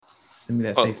Send me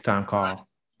that FaceTime call.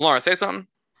 Lauren, say something.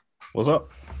 What's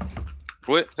up?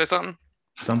 What? Say something.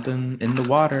 Something in the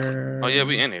water. Oh yeah,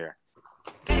 we in here.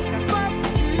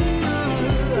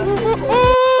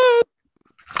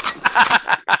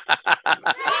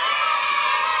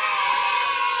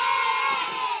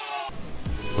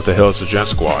 What the hell is the Gent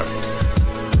Squad?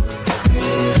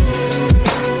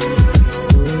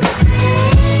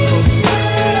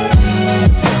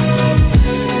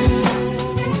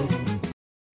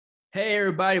 Hey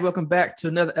everybody, welcome back to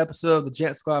another episode of the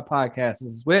Gent Squad podcast. This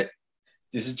is Whit.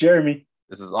 This is Jeremy.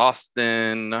 This is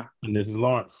Austin. And this is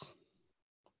Lawrence.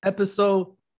 Episode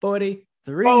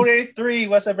 43. 43.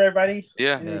 What's up, everybody?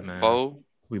 Yeah, man. 4.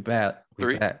 We back.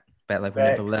 Three. Back like we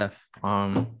never left.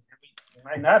 You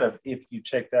might not have if you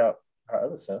checked out our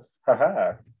other stuff.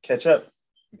 Haha. Catch up.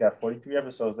 We got 43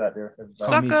 episodes out there.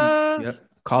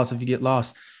 Call us if you get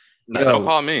lost. No, don't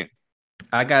call me.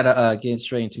 I gotta get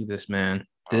straight into this, man.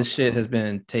 This shit has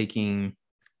been taking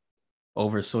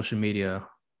over social media.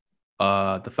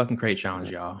 The fucking crate challenge,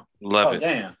 y'all. Love it.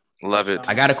 Damn. Love it.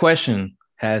 I got a question.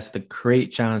 Has the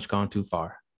crate challenge gone too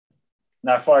far?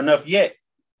 Not far enough yet.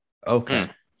 Okay.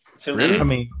 Till Really? I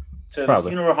mean, till probably. the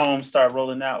funeral homes start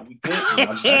rolling out, we good.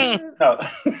 I'm saying, no.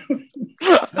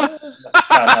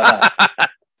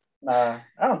 Nah,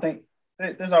 I don't think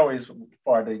there's always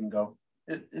far they can go.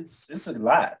 It's a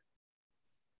lot.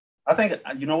 I think,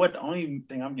 you know what? The only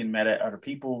thing I'm getting mad at are the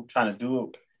people trying to do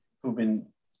it who've been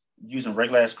using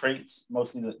regular ass crates,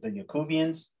 mostly the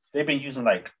Yakuvians. They've been using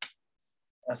like,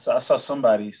 I saw some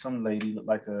lady looked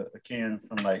like a Karen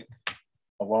from like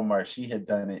a Walmart. She had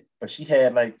done it, but she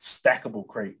had like stackable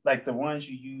crate, like the ones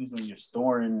you use when you're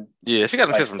storing. Yeah, she got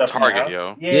them like, shit from stuff in the Target, house.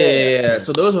 yo. Yeah.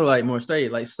 So those are like more steady.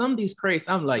 Like some of these crates,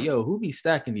 I'm like, yo, who be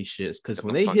stacking these shits? Because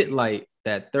when they hit like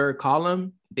that third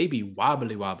column, they be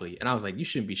wobbly. And I was like, you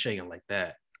shouldn't be shaking like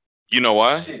that. You know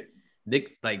why? Shit. They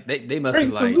must have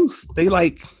crates are like, loose. They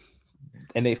like,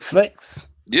 and they flex.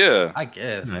 Yeah. I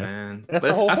guess, Yeah. man. That's But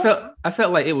the whole I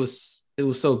felt like it was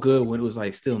so good when it was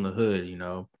like still in the hood, you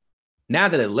know. Now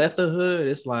that it left the hood,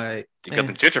 it's like You got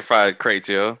the gentrified crates,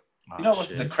 yo. You know what's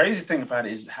the crazy thing about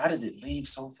it is how did it leave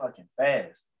so fucking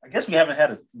fast? I guess we haven't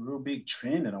had a real big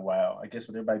trend in a while. I guess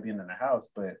with everybody being in the house,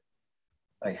 but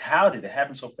like, how did it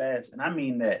happen so fast? And I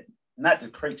mean that not the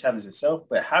crate challenge itself,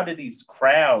 but how did these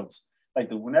crowds, like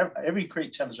every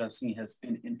crate challenge I've seen has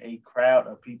been in a crowd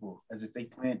of people as if they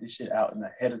planned this shit out in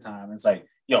ahead of time. It's like,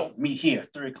 yo, meet here,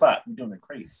 3:00. We're doing the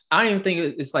crates. I don't even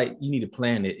think it's like you need to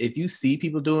plan it. If you see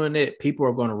people doing it, people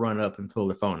are going to run up and pull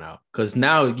their phone out. Because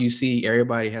now you see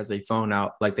everybody has a phone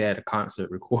out like they had a concert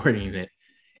recording it.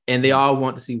 And they all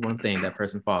want to see one thing, that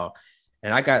person fall.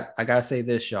 And I gotta say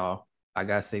this, y'all. I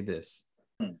gotta say this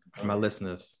for my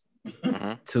listeners.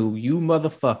 To you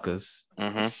motherfuckers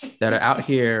that are out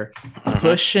here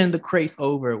pushing the crates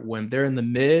over when they're in the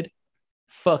mid,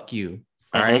 fuck you.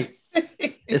 All right.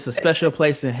 It's a special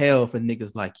place in hell for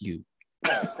niggas like you.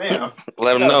 Damn.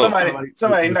 Let them know.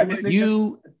 Somebody knock this nigga.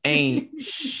 You ain't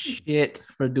shit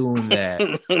for doing that.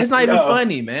 It's not even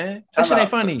funny, man. That shit ain't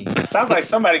funny. Sounds like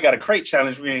somebody got a crate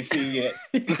challenge we ain't seen yet.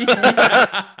 Because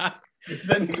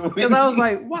I was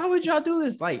like, why would y'all do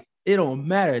this? Like, it don't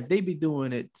matter. They be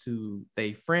doing it to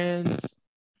their friends.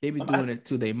 They be doing it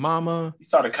to their mama. You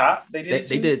saw the cop? They did it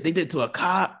too? They did it to a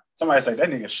cop. Somebody said that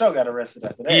nigga show got arrested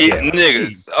after that. Yeah,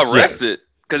 nigga, arrested.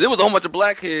 Because it was a whole bunch of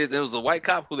black kids and it was a white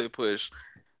cop who they pushed.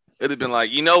 It'd have been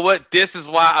like, you know what? This is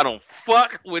why I don't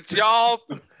fuck with y'all.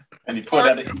 And he pulled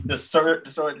out the sword.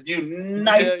 You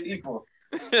nice people.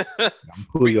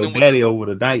 Pull your daddy over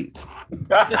the night.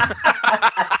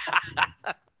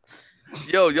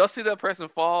 Yo, y'all see that person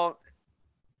fall?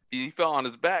 He fell on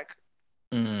his back,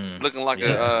 looking like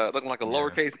a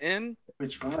lowercase N.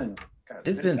 Which one? God,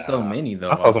 It's been so many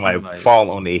though. I saw somebody fall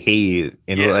on their head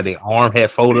and like their arm had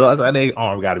folded. I was like, their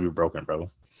arm got to be broken, bro.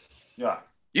 Yeah.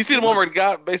 You see the one where the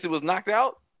guy basically was knocked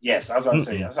out? Yes, I was about to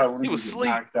say. I saw when He was asleep.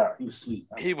 knocked out. He was asleep.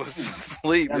 He was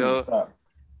asleep, That yo. needs to stop.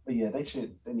 But yeah, they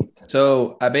need to cut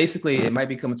So it might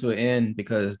be coming to an end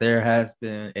because there has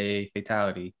been a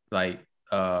fatality. Like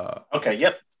Okay,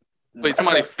 yep. Wait,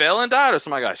 somebody fell and died or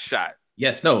somebody got shot?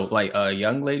 yes, no, like a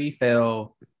young lady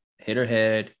fell, hit her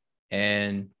head,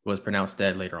 and was pronounced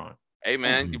dead later on. Hey,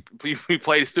 man, we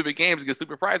play stupid games to get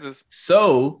stupid prizes.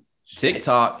 So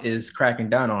TikTok is cracking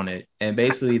down on it. And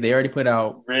basically they already put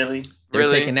out Really? they're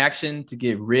taking action to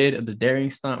get rid of the daring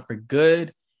stunt for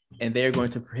good. And they're going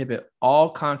to prohibit all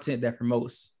content that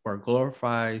promotes or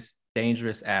glorifies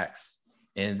dangerous acts.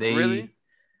 And they Really?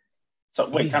 So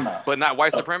wait, time out. But not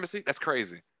white supremacy? That's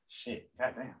crazy. Shit,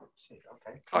 goddamn. Shit,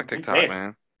 okay. Fuck TikTok, Damn.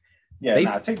 man.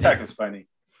 Yeah, TikTok is funny.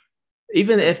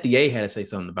 Even the FDA had to say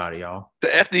something about it, y'all. The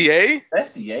FDA?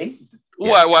 FDA?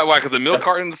 Why? Because the milk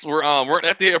cartons weren't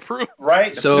FDA approved,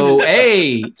 right? So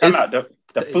hey,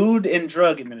 the Food and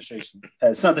Drug Administration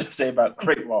has something to say about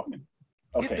crate walking.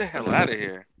 Okay, get the hell out of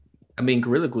here. I mean,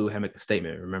 Gorilla Glue had to make a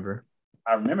statement. Remember?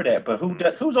 I remember that, but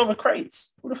who's over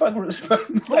crates? Who the fuck was?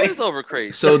 Who is over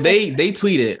crates? So they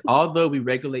tweeted, although we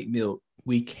regulate milk,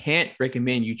 we can't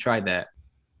recommend you try that.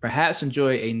 Perhaps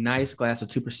enjoy a nice glass of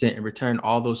 2% and return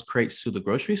all those crates to the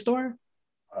grocery store.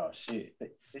 Oh shit! They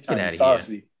Get trying to out be of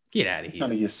saucy. here. Get out of They're here. trying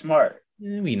to get smart.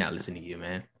 We not listening to you,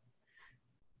 man.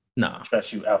 No.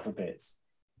 Trust you, alphabets.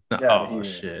 No. Oh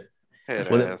shit.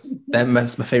 Well,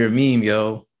 that's my favorite meme,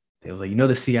 yo. It was like,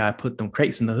 the CI put them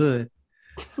crates in the hood.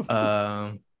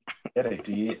 Yeah, they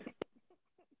did.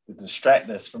 To distract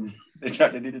us from. They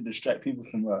did to distract people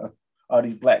from all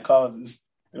these black causes.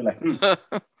 They were like,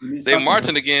 they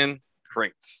marching again.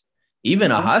 Crates.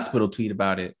 Even a hospital tweet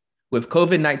about it. With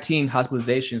COVID-19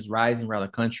 hospitalizations rising around the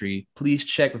country, please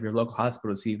check with your local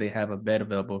hospital to see if they have a bed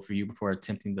available for you before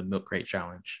attempting the milk crate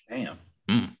challenge. Damn.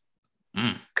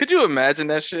 Could you imagine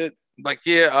that shit? Like,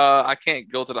 I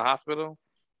can't go to the hospital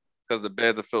because the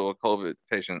beds are filled with COVID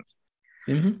patients.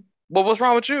 Mm-hmm. Well, what's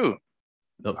wrong with you?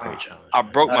 Milk crate challenge. I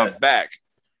broke my back.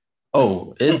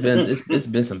 Oh, it's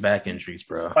been some back injuries,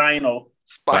 bro. Spinal.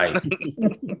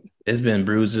 It's been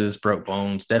bruises, broke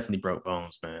bones, definitely broke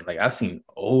bones, man. Like I've seen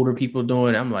older people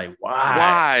doing it. I'm like,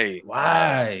 why?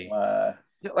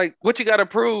 Like, what you got to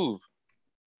prove?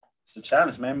 It's a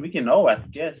challenge, man. We can know, I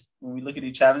guess, when we look at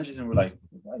these challenges and we're like,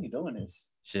 why are you doing this?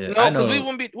 Shit, no, because we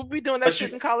wouldn't be doing that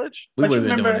shit in college. We would have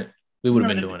been doing it. We would have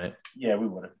been doing it. Yeah, we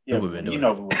would have. Yeah, we would have been doing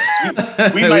it. We would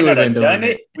have. We might not have done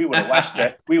it. We would have watched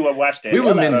that. We would have watched that. We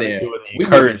would have been there.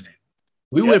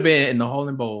 We would have been in the hole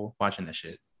and bowl watching that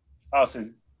shit.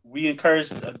 Awesome. We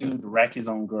encouraged a dude to rack his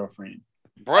own girlfriend.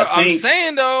 Bro, I'm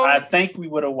saying though. I think we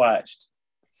would have watched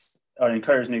or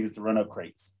encouraged niggas to run up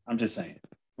crates. I'm just saying.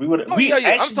 We would have. I'm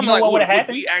talking like, what would have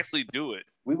happened? We actually do it.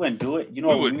 We wouldn't do it. You know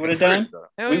what we would have done?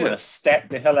 We would have stacked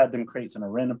the hell out of them crates in a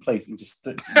random place and just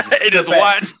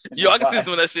watch. I can see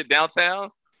doing that shit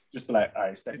downtown. Just be like, all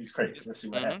right, stack these crates. Let's see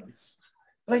what happens.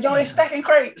 Like, y'all ain't stacking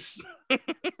crates.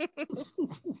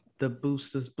 The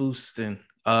boosters boosting.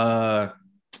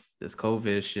 This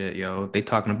COVID shit, yo. They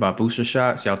talking about booster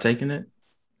shots. Y'all taking it?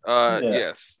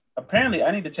 Yes. Apparently, I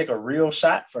need to take a real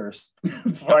shot first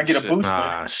before I get a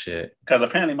booster. Shit. Because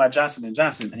apparently my Johnson &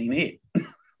 Johnson ain't it.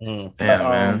 Damn,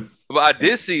 man. But I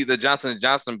did see the Johnson &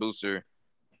 Johnson booster.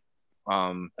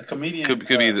 A comedian could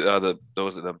be the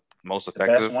most effective.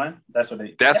 The best one. That's what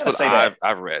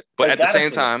I've read. But at the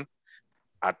same time,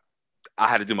 I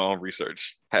had to do my own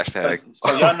research. Hashtag.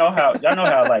 So y'all know how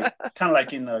like kind of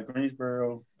like in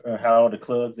Greensboro, how all the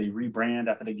clubs they rebrand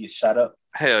after they get shot up.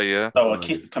 Hell yeah. So a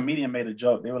comedian made a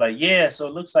joke. They were like, yeah, so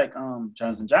it looks like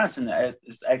Johnson & Johnson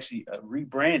is actually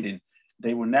rebranding.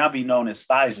 They will now be known as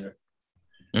Pfizer.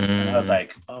 And I was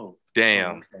like, oh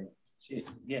damn. Okay. Shit.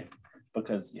 Yeah.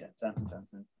 Because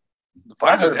Johnson.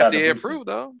 Pfizer's FDA approved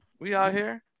though. We out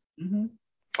here. Mm-hmm.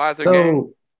 Pfizer so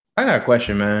game. I got a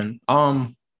question, man.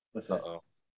 What's that?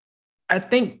 I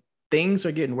think things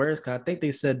are getting worse because I think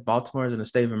they said Baltimore is in a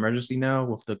state of emergency now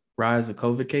with the rise of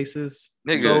COVID cases.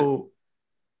 Nigga. So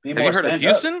have you heard of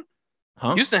Houston?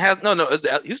 Huh? Houston has is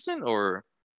it Houston or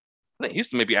I think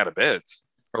Houston may be out of beds.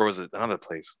 Or was it another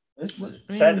place? It's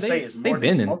sad to say it's more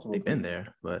they've been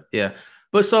there, but yeah.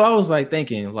 But so I was like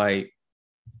thinking, like,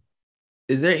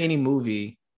 is there any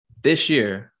movie this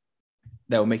year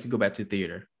that will make you go back to the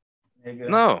theater?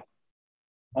 No.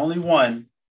 Only one.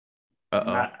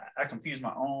 I confused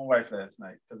my own wife last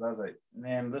night because I was like,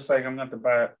 man, looks like I'm going to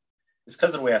buy it. It's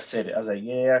because of the way I said it. I was like,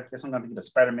 yeah, I guess I'm going to get a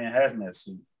Spider-Man hazmat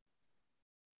suit.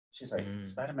 She's like,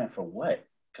 Spider-Man for what?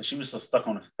 Because she was so stuck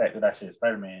on the fact that I said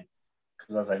Spider-Man.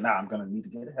 Because I was like, nah, I'm going to need to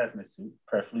get a hazmat suit,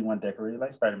 preferably one decorated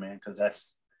like Spider-Man, because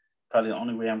that's probably the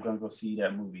only way I'm going to go see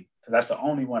that movie. Because that's the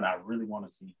only one I really want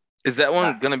to see. Is that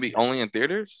one going to be only in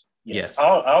theaters? Yes.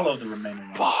 All of the remaining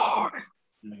ones. Fuck.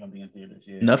 They're going to be in theaters,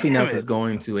 yeah. Nothing else is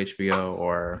going to HBO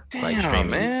or like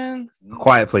streaming. Man.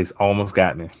 Quiet Place almost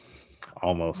got me.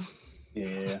 Almost.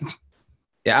 Yeah.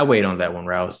 Yeah, I wait on that one,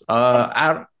 Rouse.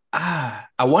 I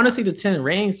want to see the 10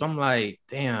 Rings, so I'm like,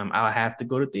 damn, I'll have to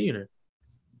go to theater.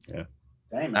 Yeah.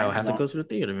 Dang, man, I'll have to go to the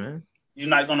theater, man. You're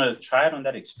not gonna try it on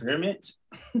that experiment?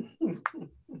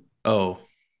 Oh,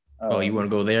 you want to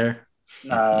go there?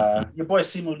 Nah, your boy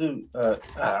Simu Liu.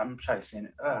 I'm trying to say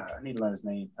it. I need to learn his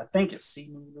name. I think it's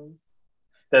Simu Liu,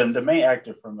 the main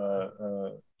actor from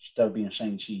that'll be in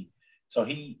Shang-Chi. So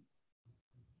he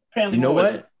apparently, you know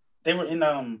what? They were in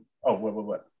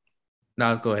what?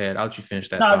 No, go ahead. I'll let you finish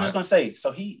that. No, I thought. was just gonna say.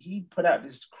 So he put out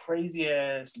this crazy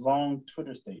ass long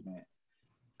Twitter statement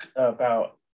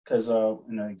about because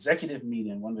in an executive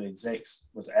meeting, one of the execs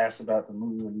was asked about the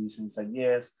movie release, and he's like,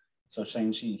 "Yes." So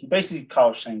Shang-Chi, he basically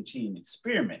called Shang-Chi an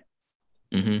experiment.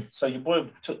 Mm-hmm. So your boy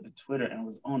took to Twitter and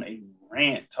was on a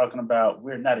rant talking about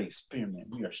we're not an experiment.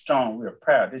 We are strong. We are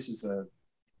proud. This is a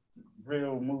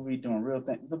real movie doing real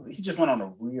things. He just went on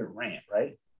a weird rant,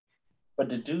 right? But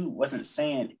the dude wasn't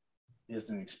saying it's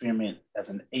an experiment as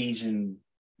an Asian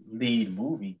lead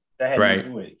movie. That had nothing to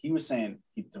do with it. He was saying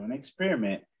he's doing an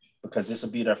experiment because this will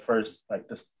be their first, like,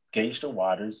 to gauge the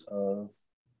waters of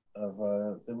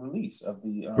the release of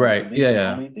the release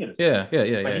only in theaters.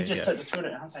 But he just took to Twitter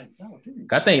and I was like, yo, dude.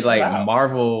 I think like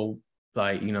Marvel,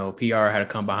 like, you know, PR had to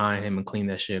come behind him and clean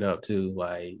that shit up too.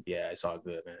 Like, yeah, it's all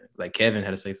good, man. Like Kevin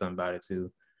had to say something about it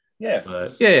too. Yeah.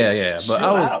 But yeah. But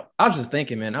I was just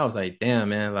thinking, man, I was like, damn,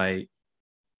 man, like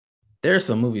there's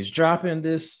some movies dropping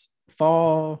this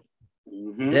fall.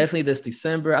 Mm-hmm. Definitely this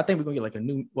December. I think we're gonna get like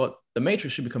The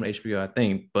Matrix should become HBO, I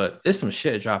think, but there's some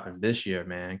shit dropping this year,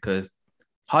 man, because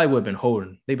Hollywood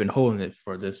they've been holding it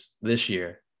for this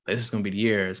year. Like, this is gonna be the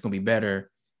year. It's gonna be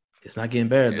better. It's not getting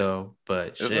better though, but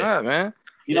it's shit. Not, man.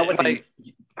 You know what? Like,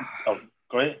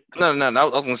 go ahead. No. I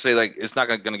was gonna say, like, it's not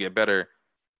gonna get better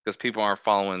because people aren't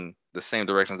following the same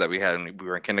directions that we had when we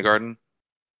were in kindergarten.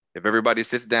 If everybody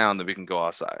sits down, then we can go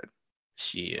outside.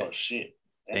 Shit. Oh shit.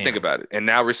 Damn. Think about it. And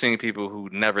now we're seeing people who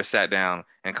never sat down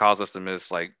and caused us to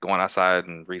miss, like, going outside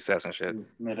and recess and shit.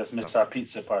 Made us miss our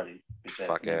pizza party.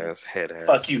 Fuck ass, head ass.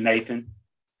 Fuck you, Nathan.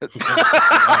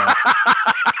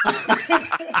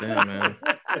 Damn, man.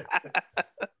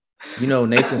 You know,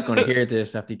 Nathan's gonna hear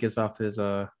this after he gets off his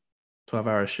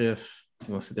 12-hour shift. He's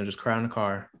gonna sit there and just cry in the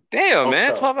car. Damn,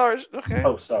 man. 12 hours. Okay.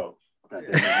 Hope so.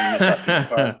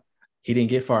 He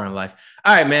didn't get far in life.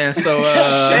 All right, man. So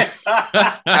I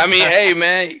mean, hey,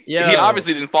 man, he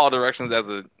obviously didn't follow directions as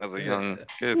a young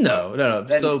kid. No.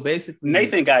 So basically,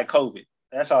 Nathan got COVID.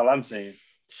 That's all I'm saying.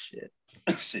 Shit.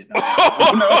 No,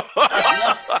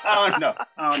 I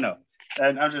don't know.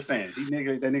 I'm just saying,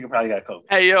 that nigga probably got COVID.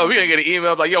 Hey, yo, we gonna get an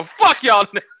email like, yo, fuck y'all.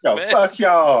 Yo, man. Fuck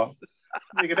y'all.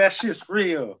 Nigga, that shit's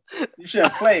real. You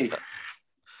shouldn't play.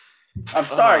 I'm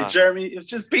sorry, Jeremy. It's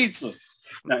just pizza.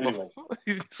 No, anyway.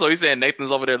 So he's saying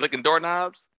Nathan's over there licking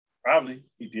doorknobs? Probably.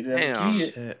 He did it as a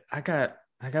kid. Shit. I got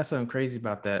something crazy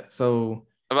about that. So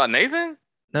about Nathan?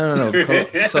 No.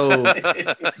 So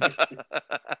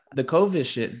the COVID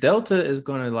shit, Delta is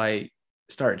gonna like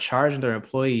start charging their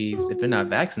employees if they're not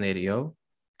vaccinated, yo.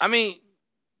 I mean,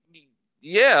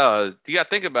 yeah. You gotta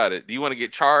think about it. Do you want to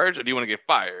get charged or do you want to get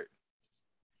fired?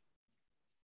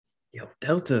 Yo,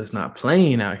 Delta is not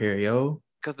playing out here, yo.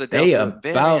 Because the Delta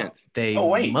about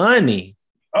money.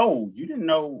 Oh, you didn't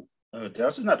know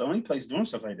Delta's not the only place doing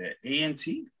stuff like that.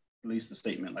 A&T released a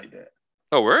statement like that.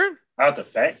 Oh, word? I have to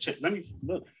fact check. Let me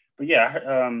look. But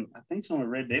yeah, I think someone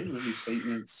read David released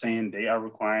statements saying they are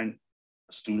requiring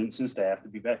students and staff to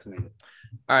be vaccinated.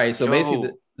 All right, so basically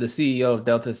the CEO of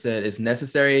Delta said it's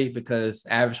necessary because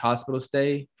average hospital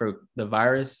stay for the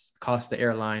virus costs the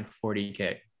airline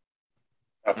 $40K.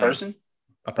 A person?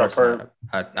 A person.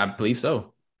 I believe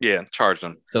so. Yeah, charge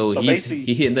them. So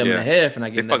he hitting them in the head for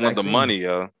not getting that vaccine. Up the money,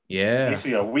 yo. Yeah.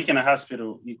 Basically, a week in a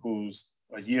hospital equals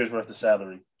a year's worth of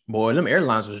salary. Boy, them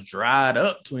airlines was dried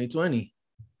up 2020.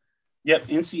 Yep,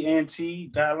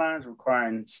 NCNT guidelines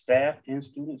requiring staff and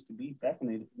students to be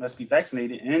vaccinated, must be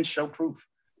vaccinated and show proof.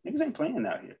 Niggas ain't playing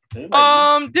out here.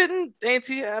 Didn't NT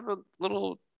have a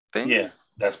little thing? Yeah,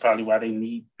 that's probably why they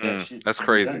need that shit. That's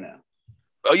crazy. Now.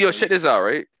 Oh, yo, check this out,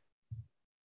 right?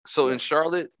 So in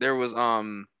Charlotte, there was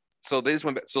so they just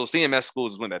went back. So CMS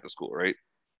schools went back to school, right?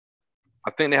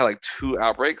 I think they had like 2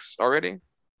 outbreaks already,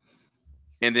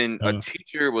 and then a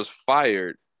teacher was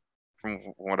fired from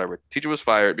whatever. Teacher was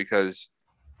fired because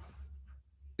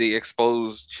they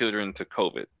exposed children to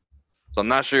COVID. So I'm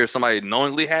not sure if somebody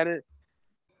knowingly had it,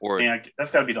 or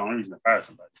that's got to be the only reason to fire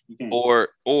somebody.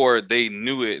 Or they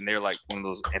knew it and they're like one of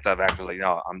those anti-vaxxers, like,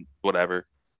 no, I'm whatever.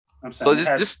 I'm saying,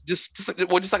 so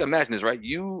just like imagine this, right?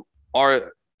 You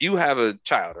have a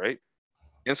child, right,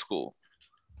 in school.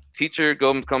 Teacher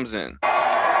comes in. In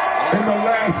the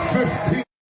last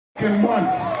 15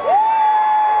 months.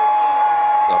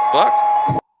 The fuck?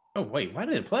 Oh wait, why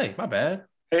did it play? My bad.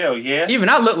 Hell yeah. Even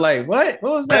I look like, what?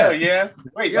 What was that? Hell yeah.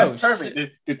 Wait, that's perfect.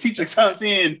 The teacher comes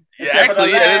in. Yeah,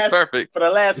 actually, it is perfect. For the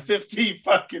last 15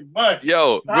 fucking months.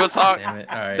 Yo, real talk. Damn it.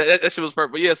 All right. That shit was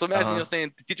perfect. But yeah, so imagine you're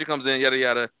saying the teacher comes in, yada,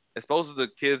 yada, exposes the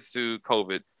kids to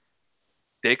COVID.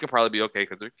 They could probably be okay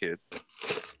because they're kids.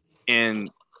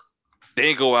 And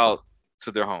they go out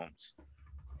to their homes.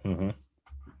 Mm-hmm.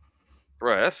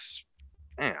 Bro, that's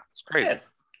Damn, it's crazy.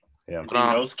 Yeah.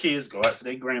 Then those kids go out to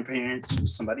their grandparents or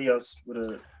somebody else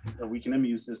with a weakened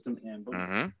immune system, and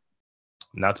boom.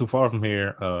 Not too far from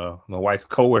here, my wife's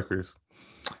coworkers,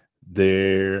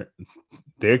 their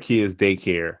kids'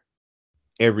 daycare,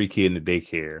 every kid in the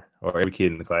daycare or every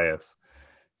kid in the class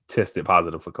tested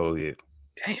positive for COVID.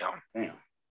 Damn.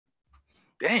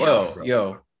 Well,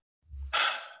 yo,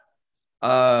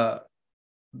 Busta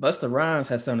Rhymes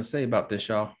has something to say about this,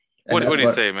 y'all. What did he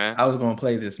say, man? I was gonna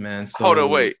play this, man. So, hold on,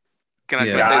 wait. Can I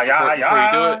say before you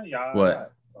do it?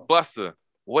 What? Busta,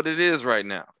 what it is right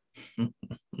now?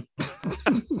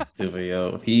 Stupid,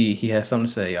 yo. He has something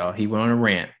to say, y'all. He went on a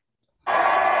rant.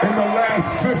 In the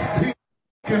last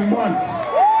 15 months,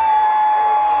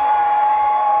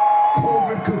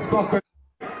 COVID could suck a.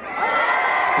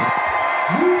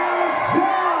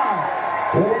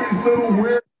 All these little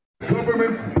weird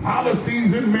government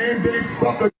policies and mandates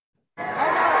suck a.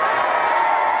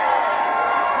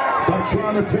 By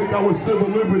trying to take our civil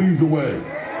liberties away.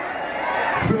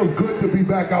 Feels good to be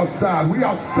back outside. We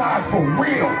outside for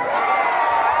real.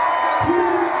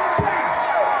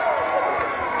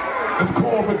 It's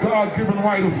called the God-given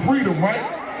right of freedom, right?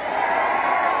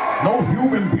 No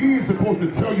human being is supposed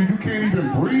to tell you can't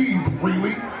even breathe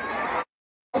freely.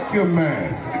 Fuck your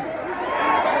mask.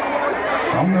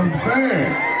 I'm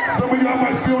saying. Some of y'all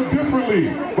might feel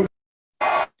differently.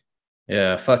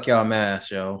 Yeah, fuck y'all mask,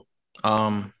 yo.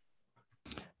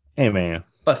 Hey, man.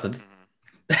 Busta.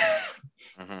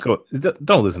 Go,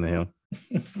 don't listen to him.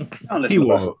 Don't listen to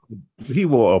Busta. He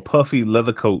wore a puffy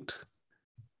leather coat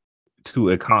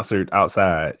to a concert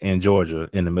outside in Georgia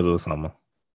in the middle of summer.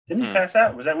 Didn't he pass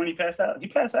out? Was that when he passed out? He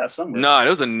passed out somewhere. No, it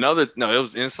was another. No, it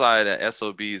was inside at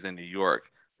SOBs in New York.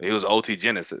 It was OT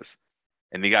Genesis,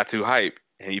 and he got too hype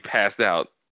and he passed out.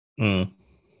 Mm.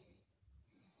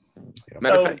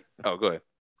 Matter of fact, go ahead.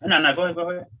 No, go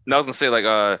ahead. No, I was gonna say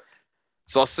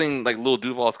so I was seeing like Lil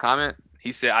Duval's comment.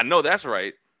 He said, "I know that's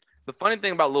right." The funny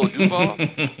thing about Lil Duval,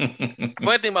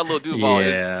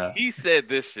 is he said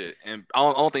this shit, and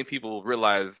I don't think people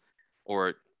realize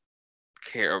or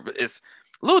care. But it's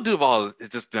Lil Duval is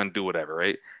just gonna do whatever,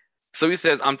 right? So he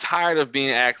says, "I'm tired of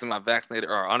being asked am I vaccinated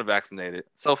or unvaccinated,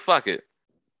 so fuck it.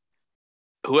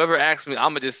 Whoever asks me,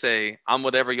 I'm gonna just say I'm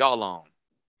whatever y'all on."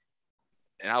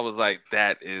 And I was like,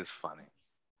 "That is funny."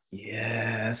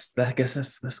 Yes, I guess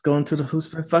let's go into the who's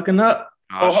been fucking up.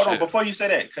 Oh, hold on. Before you say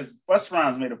that, because Busta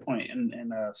Rhymes made a point,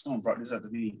 and Stone brought this up to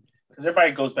me, because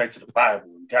everybody goes back to the Bible,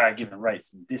 and God given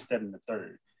rights, and this, that, and the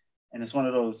third. And it's one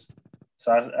of those.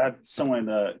 So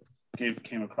someone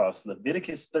came across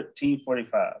Leviticus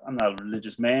 13:45. I'm not a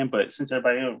religious man, but since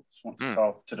everybody else wants to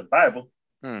call to the Bible,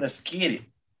 let's get it.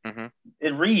 Mm-hmm.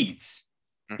 It reads,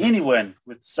 anyone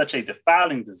with such a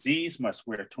defiling disease must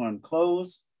wear torn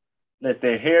clothes, let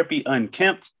their hair be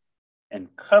unkempt,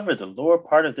 and cover the lower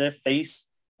part of their face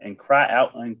and cry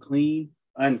out, unclean,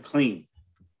 unclean.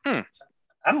 I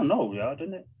don't know, y'all,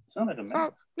 didn't it? Sound like a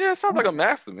mask. Yeah, it sounds like a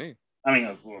mask to me. I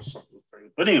mean,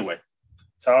 but anyway,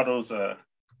 to all those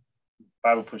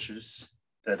Bible pushers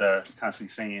that are constantly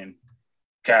saying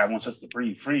God wants us to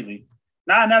breathe freely.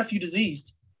 Nah, not if you're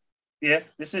diseased. Yeah,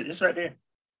 it's right there.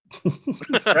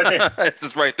 It's right there. It's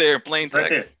just right there in plain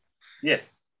text. Right there. Yeah.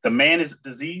 The man is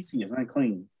diseased, he is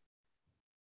unclean.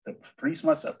 The priest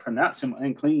must pronounce him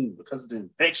unclean because of the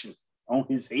infection on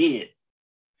his head.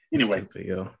 Anyway.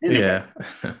 Yeah.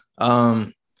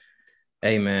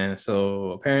 Hey man,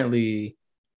 so apparently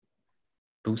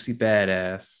Boosie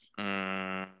Badass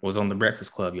was on the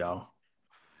Breakfast Club, y'all.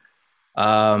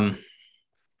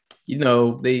 You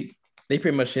know, they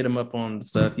pretty much hit him up on the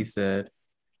stuff he said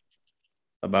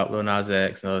about Lil Nas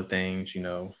X and other things, you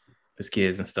know, his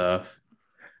kids and stuff.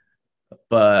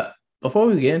 But before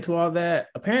we get into all that,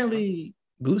 apparently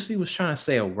Boosie was trying to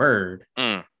say a word.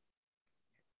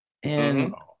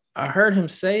 And I heard him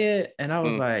say it, and I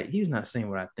was like, he's not saying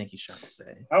what I think he's trying to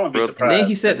say. I wouldn't be surprised. And then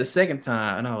he said the second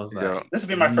time, and I was like, this will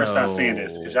be my first time saying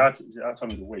this, because y'all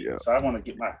told me to wait. So I want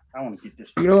to get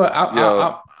this. You know what?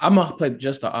 I'm going to play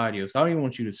just the audio, so I don't even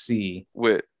want you to see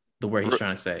the word he's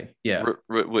trying to say. Yeah.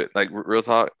 Like real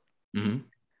talk. Mm-hmm.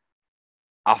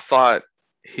 I thought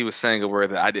he was saying a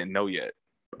word that I didn't know yet.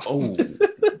 Oh.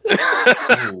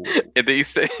 And then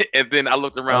and then I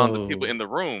looked around the people in the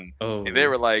room, and they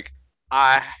were like,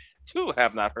 I too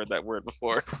have not heard that word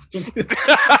before.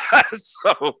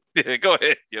 So yeah, go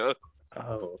ahead, yo.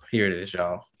 Oh, here it is,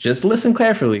 y'all. Just listen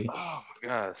carefully. Oh my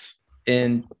gosh.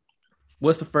 And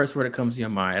what's the first word that comes to your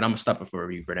mind? And I'm gonna stop it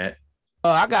for you, Burnett.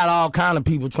 I got all kind of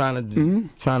people trying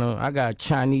to. I got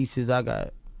Chineses. I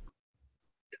got.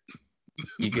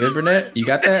 You good, Burnett? You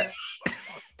got that?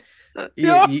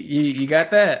 You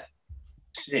got that?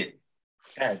 Shit.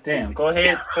 God damn. Go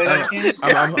ahead. Play that again.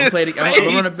 I'm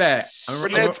run it back.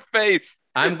 Renet's face.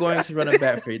 I'm going to run it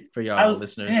back for y'all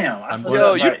listeners. Damn. I'm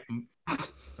yo, going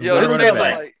his run face it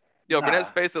back. like Renet's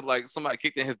face looked like somebody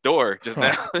kicked in his door just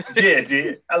now. Yeah,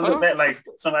 dude. I look back like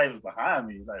somebody was behind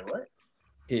me. Like what?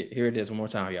 Here it is one more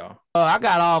time, y'all. I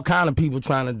got all kind of people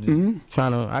trying to.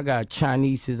 I got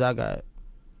Chineses. I got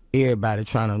everybody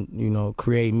trying to,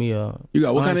 create me a. You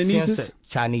got what kind of nieces?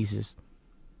 Chineses.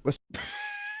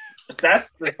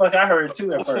 That's the fuck I heard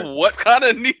too at first. What kind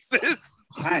of nieces?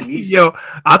 Chinese. Yo,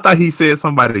 I thought he said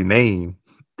somebody's name,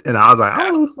 and I was like, I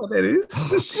don't know who that is.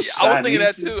 Yeah, I was thinking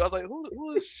that too. I was like,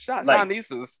 who is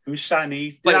Chineses? Who's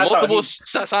Chinese? Like multiple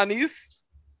Chinese?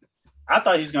 I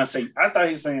thought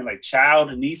he was saying like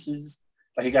child nieces.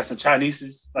 Like he got some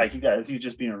Chineses. Like he was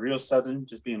just being real Southern,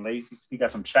 just being lazy. He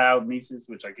got some child nieces,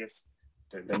 which I guess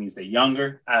that means they're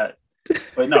younger.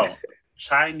 But no,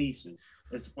 Chineses.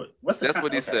 What's the? That's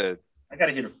what he said. I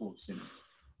gotta hear the full sentence.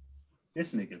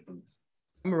 This nigga boots.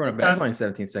 I'm gonna run it back. It's only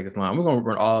 17 seconds long. We're gonna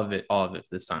run all of it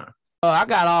this time. I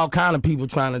got all kind of people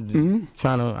trying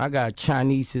to. I got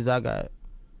Chineses. I got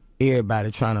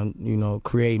everybody trying to,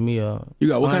 create me a. You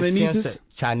got what kind of nieces?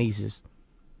 Chineses.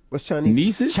 What's Chinese?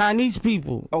 Nieces? Chinese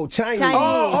people. Oh, Chinese. Yeah.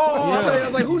 I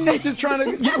was like, who nieces trying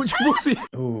to get with your pussy?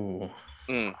 Ooh.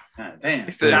 God damn.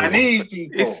 He said, Chinese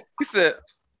people. He said,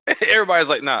 everybody's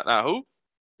like, nah, who?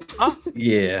 Huh?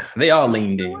 Yeah, they all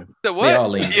leaned in. The what? They all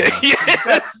leaned in.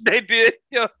 Yeah, they did.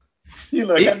 Yo. You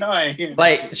look annoying.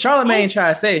 Like Charlemagne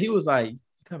tried to say it, he was like, "You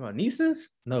talking about nieces?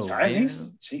 No,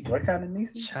 Chinese. What kind of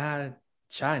nieces?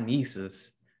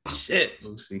 Chineses. Shit,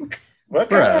 Boosie. What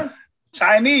kind of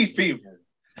Chinese people?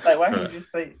 Like, why didn't you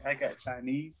just say I got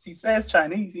Chinese? He says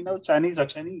Chinese. He knows Chinese are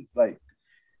Chinese. Like,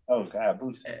 oh God,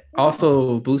 Boosie.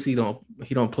 Also, Boosie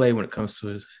don't play when it comes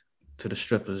to the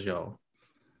strippers, y'all.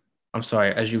 I'm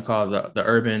sorry, as you call the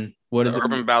urban, what is it?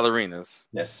 Urban ballerinas.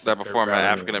 Yes. That perform at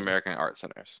African American art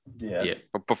centers. Yeah.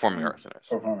 Performing art centers.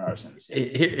 Performing art centers. Yeah.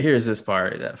 Here's this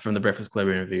part from the Breakfast Club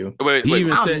interview. Wait.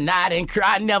 I'm not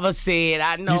I never said.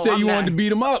 I know. You said you wanted to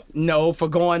beat him up. No, for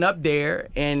going up there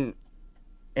and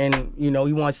he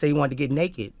wanted to say he wanted to get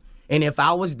naked. And if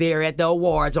I was there at the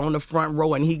awards on the front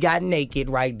row and he got naked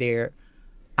right there,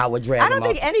 I would drag him. I don't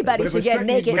think anybody should get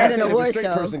naked at an award show. If a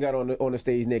straight person got on the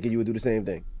stage naked, you would do the same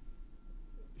thing.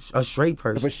 A straight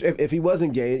person. If he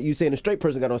wasn't gay, you saying a straight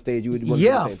person got on stage, you would do the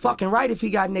same fucking thing. right. If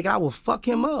he got naked, I would fuck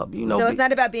him up. So it's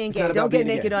not about being gay. Don't get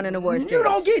naked on an award stage. You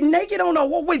don't get naked on a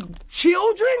with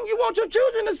children. You want your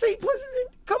children to see pussy?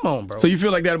 Come on, bro. So you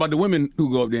feel like that about the women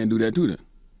who go up there and do that too, then?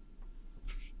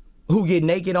 Who get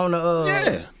naked on the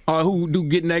Yeah. Or who do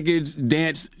get naked,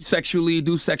 dance sexually,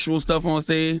 do sexual stuff on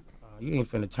stage? You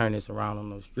ain't finna turn this around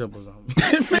on those strippers on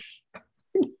me.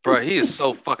 Bro, he is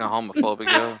so fucking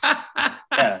homophobic, yo.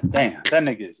 God damn, that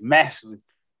nigga is massive.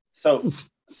 So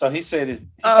he said it.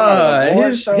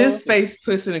 His face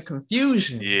twisted in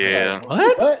confusion. Yeah.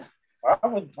 Like, what? Why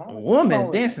a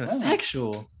woman dancing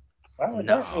sexual? Why would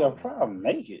that be a problem?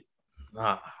 Naked?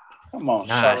 Nah. Come on,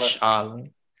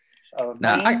 Charlotte.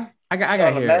 Nah, I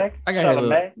got here. I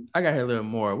got here a little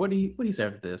more. What do he say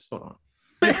after this? Hold on.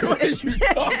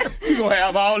 You gonna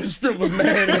have all the strippers,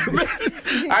 man.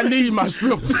 I need my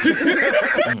strippers.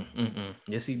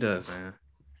 Yes, he does, man.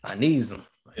 I need them.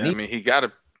 Yeah, I mean, he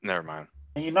gotta. Never mind.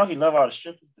 And he love all the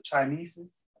strippers, the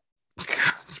Chineses.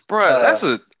 Bro,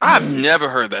 I've never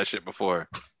heard that shit before.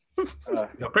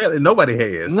 Apparently, nobody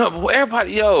has. No, but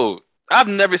everybody, I've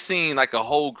never seen like a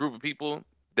whole group of people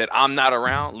that I'm not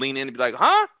around lean in and be like,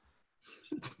 huh?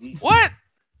 What?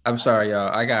 I'm sorry,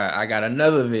 y'all. I got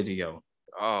another video.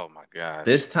 Oh my god!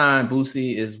 This time,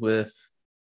 Boosie is with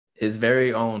his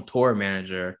very own tour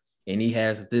manager, and he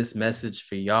has this message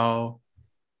for y'all,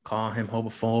 calling him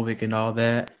homophobic and all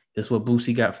that. This is what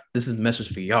Boosie got. This is a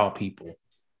message for y'all people.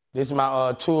 This is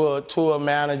my tour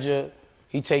manager.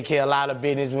 He take care of a lot of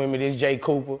business with me. This Jay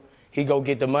Cooper. He go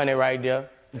get the money right there.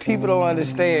 People don't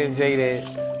understand, Jay, that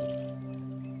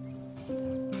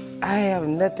I have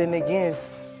nothing against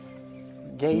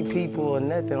gay people or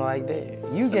nothing like that.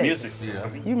 You get music.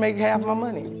 You make half my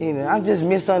money. I'm just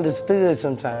misunderstood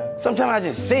sometimes. Sometimes I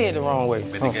just say it the wrong way.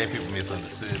 But the gay people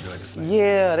misunderstood.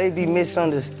 Yeah, they be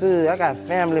misunderstood. I got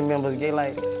family members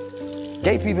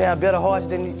gay people have better hearts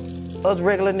than us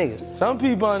regular niggas. Some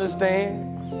people understand.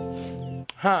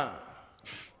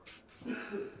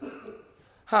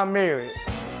 Mary?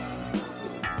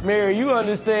 Mary, you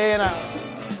understand?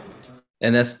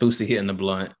 And that's Boosie hitting the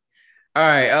blunt. All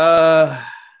right,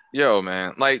 yo,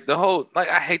 man, like the whole,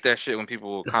 I hate that shit when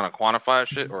people kind of quantify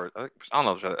shit, or I don't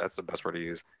know if that's the best word to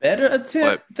use. Better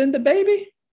attempt than the baby.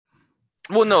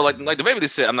 Well, no, like the baby they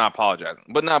said, I'm not apologizing,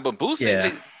 but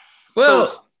Boosie, Well,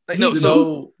 so, like, no, so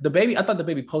no, the baby. I thought the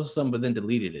baby posted something, but then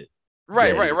deleted it.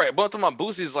 right. Yeah. But I'm talking about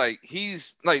Boosie's like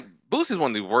Boosie's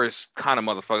one of the worst kind of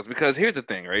motherfuckers because here's the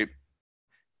thing, right?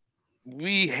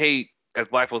 We hate as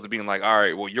black folks being like, all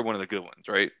right, well, you're one of the good ones,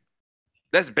 right?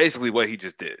 That's basically what he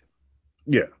just did.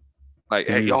 Yeah. Like,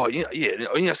 hey, y'all,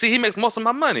 see, he makes most of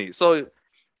my money. So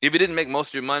if he didn't make most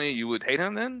of your money, you would hate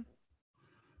him then?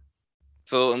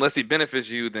 So unless he benefits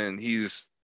you, then he's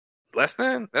less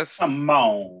than? That's Come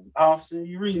on, Austin,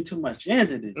 you're reading too much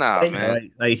into this. Nah, baby.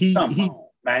 man. Like Come on,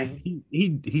 man.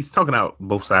 he's talking out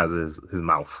both sides of his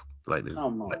mouth. Like this.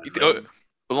 Come on, Like,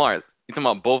 But Lawrence, you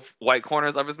talking about both white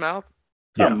corners of his mouth?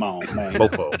 Come on, man.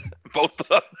 both of them. Both of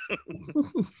them.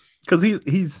 Because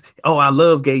he's I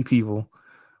love gay people,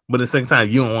 but at the same time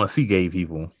you don't want to see gay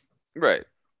people, right?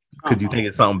 Because you think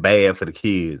it's something bad for the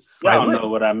kids. Y'all know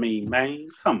what I mean, man.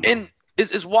 Come on. And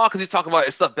it's wild because he's talking about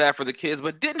it's stuff bad for the kids,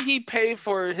 but didn't he pay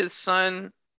for his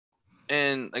son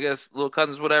and I guess little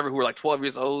cousins, whatever, who were like 12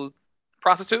 years old,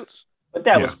 prostitutes? But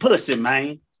that was pussy,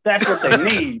 man. That's what they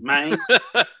need, man.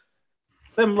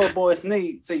 Them little boys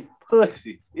need say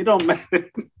pussy. It don't matter.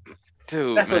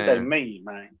 Dude, that's what they need,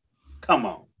 man. Come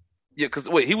on. Yeah, because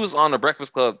wait, he was on the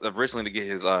Breakfast Club originally to get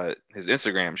his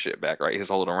Instagram shit back, right? His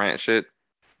whole little rant shit.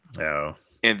 Yeah.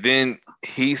 And then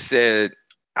he said,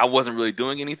 I wasn't really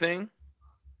doing anything.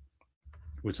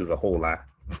 Which is a whole lie.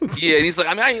 Yeah, and he's like,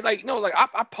 I mean, I ain't like,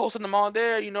 I posted them on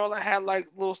there, I had like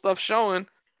little stuff showing,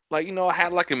 like, I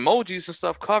had like emojis and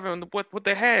stuff covering what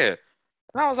they had.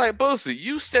 And I was like, Boosie,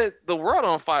 you set the world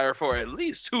on fire for at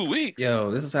least 2 weeks.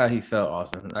 Yo, this is how he felt,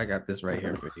 Austin. I got this right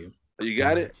here for you. You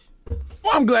got it?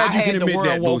 Well, I'm glad I you can had the admit world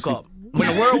that, woke Boosie. up. When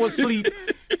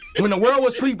the world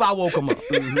was asleep, I woke him up.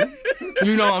 Mm-hmm.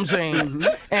 You know what I'm saying? Mm-hmm.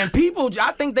 And people,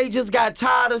 I think they just got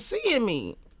tired of seeing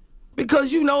me.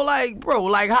 Because like, bro,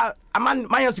 like how my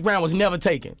Instagram was never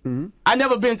taken. Mm-hmm.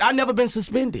 I never been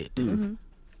suspended. Mm-hmm.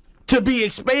 To be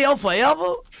expelled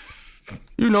forever.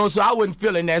 So I wasn't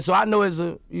feeling that. So I know it's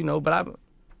a, but I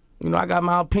got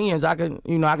my opinions. I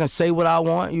can say what I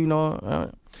want.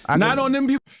 Not on them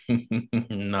people.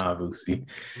 Nah, Boosie.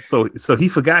 So he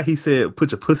forgot. He said,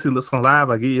 "Put your pussy lips on live.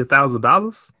 I give you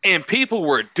 $1,000." And people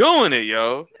were doing it,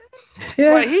 yo.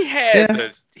 Yeah. Like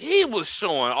he was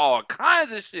showing all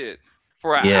kinds of shit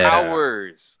for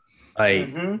hours.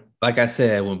 Like I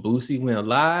said, when Boosie went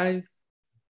live,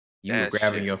 you That were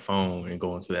grabbing shit. your phone and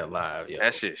going to that live. Yo.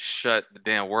 That shit shut the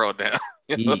damn world down.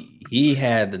 He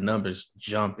had the numbers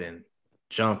jumping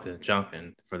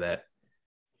for that.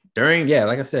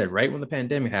 Like I said, right when the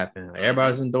pandemic happened, everybody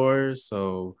was indoors,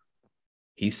 so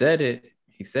he said it.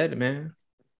 He said it, man.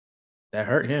 That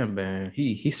hurt him, man.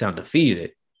 He sounded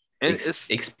defeated. And it's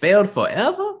expelled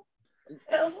forever?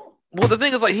 Well, the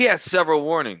thing is, like, he had several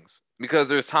warnings because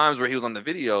there's times where he was on the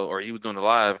video or he was doing the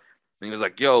live and he was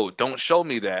like, yo, don't show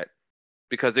me that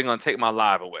because they're going to take my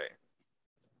live away.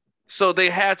 So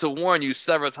they had to warn you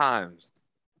several times.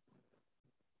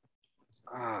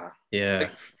 Yeah.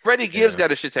 Like, Freddie Gibbs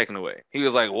got his shit taken away. He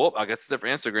was like, well, I guess it's up for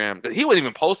Instagram. He wasn't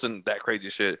even posting that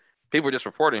crazy shit. People were just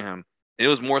reporting him. It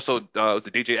was more so it was the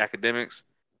DJ Academics.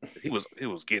 He was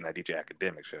getting that DJ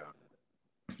Academics show.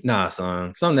 Nah,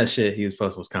 son. Some of that shit he was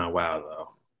posting was kind of wild, though.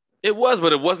 It was,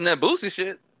 but it wasn't that Boosie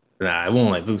shit. Nah, it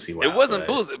wasn't like Boosie wild. It wasn't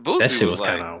Boosie. Boosie that shit was like,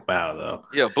 kind of wild, though.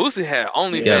 Yeah, Boosie had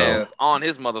OnlyFans on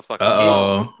his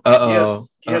motherfucking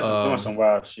Kids was doing some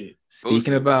wild shit.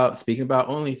 Speaking about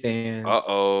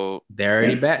OnlyFans. They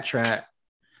already backtracked.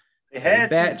 They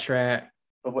had to backtrack.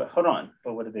 But hold on.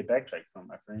 But what did they backtrack from,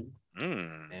 my friend?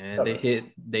 And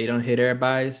they don't hit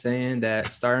everybody saying that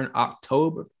starting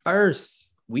October 1st,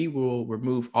 we will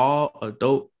remove all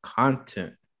adult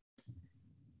content.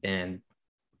 And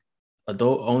the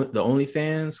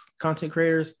OnlyFans content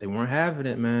creators, they weren't having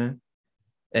it, man.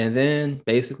 And then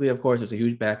basically, of course, there's a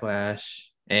huge backlash.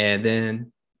 And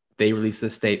then they released a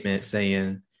statement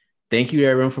saying, thank you to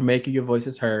everyone for making your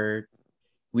voices heard.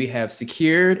 We have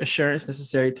secured assurance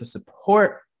necessary to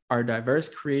support our diverse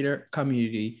creator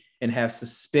community and have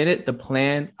suspended the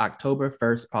planned October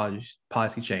 1st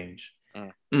policy change.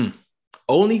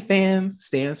 OnlyFans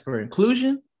stands for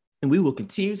inclusion, and we will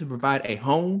continue to provide a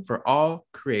home for all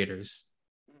creators.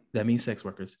 That means sex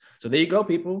workers. So there you go,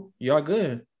 people. Y'all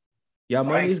good. Y'all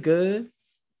money is good.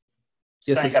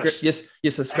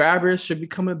 Your subscribers should be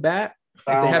coming back if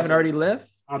they haven't already left.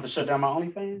 I have to shut down my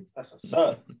OnlyFans. That's a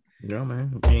sub. Yeah,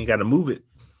 man. You ain't got to move it.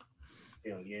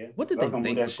 Hell yeah. What did they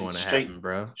think was going to happen,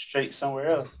 bro? Straight somewhere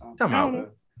else.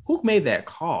 Who made that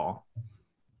call?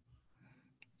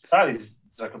 Probably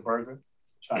Zuckerberg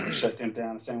trying to shut them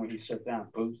down the same way he shut down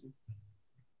Boosie.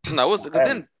 No, because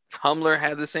then Tumblr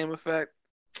had the same effect.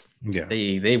 Yeah.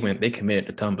 They committed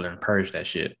to Tumblr and purged that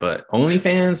shit. But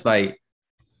OnlyFans, like,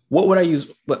 what would I use?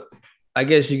 But I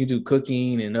guess you could do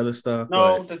cooking and other stuff.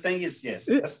 No, but the thing is, yes,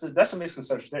 that's a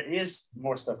misconception. There is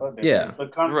more stuff out there. Yeah. It's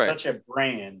become such a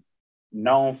brand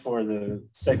known for the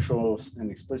sexual and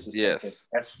explicit stuff.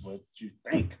 That's what you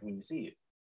think when you see it.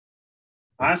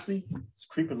 Honestly, it's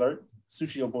creep alert.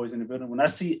 Sushi boys in the building. When I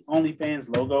see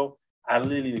OnlyFans logo, I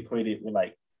literally equate it with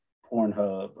like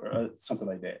Pornhub or something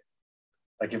like that.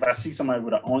 Like if I see somebody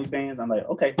with an OnlyFans, I'm like,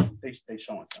 okay, they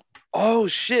showing something. Oh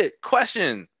shit!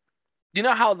 Question. You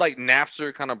know how like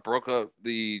Napster kind of broke up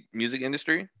the music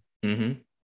industry and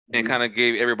kind of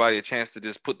gave everybody a chance to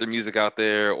just put their music out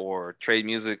there or trade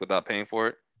music without paying for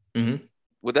it?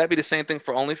 Would that be the same thing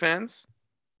for OnlyFans?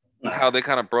 How they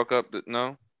kind of broke up?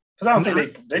 No, because I don't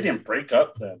think they didn't break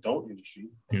up the adult industry.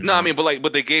 No, I mean,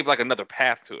 but they gave like another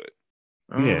path to it.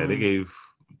 Yeah, they gave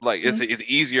like it's an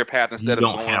easier path instead you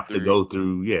of don't have to go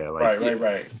through. Yeah, like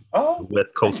right. Oh,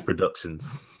 West Coast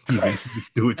Productions. You can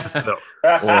do it yourself.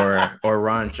 or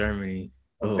Ron Germany.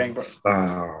 Terrible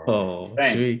segue.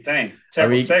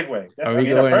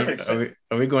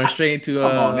 Are we going straight into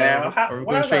Come on now. are we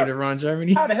going straight to Ron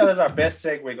Germany? How the hell is our best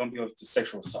segue gonna be to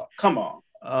sexual assault? Come on.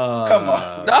 Come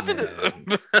on.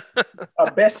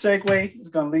 Our best segue is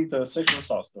gonna lead to a sexual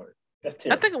assault story. That's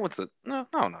terrible. I think it went to no.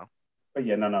 But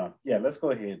no. Yeah, let's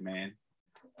go ahead, man.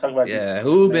 Talk about this.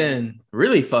 Who been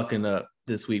really fucking up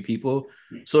this week, people?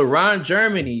 So Ron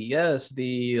Germany, yes,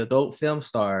 the adult film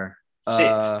star.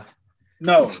 Shit.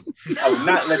 No, I will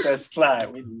not let that slide.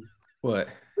 What?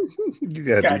 You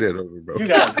gotta do that over, bro. You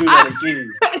gotta do that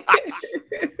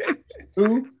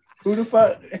again. Who the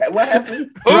fuck? What happened?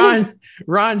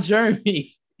 Ron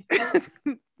Germany.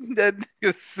 That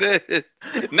nigga said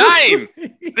 9.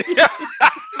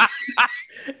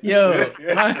 Yo,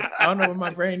 I don't know where my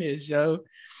brain is, yo.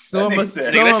 Someone must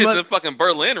in fucking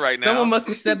Berlin right now. Someone must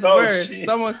have said the words. Shit.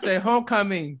 Someone said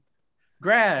homecoming,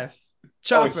 grass,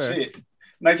 chopper. Oh shit.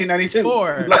 1992.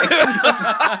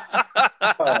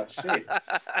 Oh shit.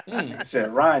 He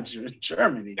said Ron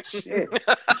Germany. Shit.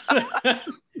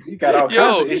 You got all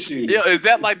kinds of issues. Yo, is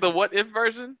that like the what if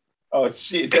version? Oh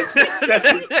shit. That's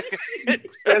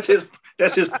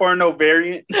his porno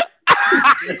variant.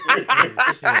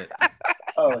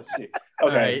 Oh shit. Okay. All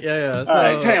right, yeah. So, all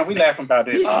right, damn, we laughing about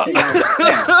this. Damn.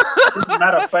 This is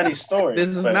not a funny story. This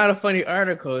is not a funny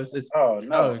article. It's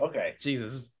okay.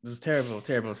 Jesus, this is terrible. All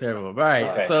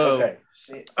right.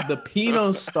 The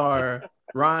Pinot star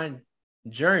Ron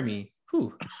Jeremy.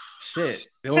 Whew, shit.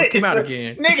 It almost came out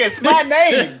again. Nigga, it's my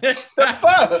name. The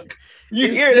fuck? You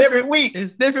hear it every week.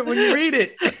 It's different when you read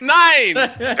it. 9.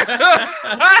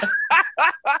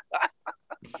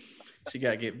 She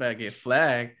gotta get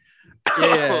flagged.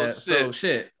 Yeah. So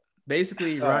shit.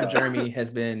 Basically, Ron Jeremy has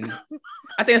been.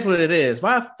 I think that's what it is.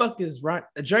 Why the fuck is Ron?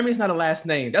 Jeremy's not a last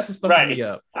name. That's what's fucking me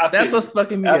up. That's what's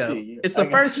fucking me up. It's a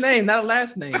first name, not a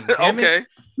last name. Okay.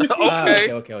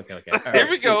 Okay. Right, here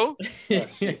we go.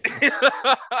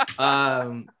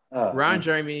 Ron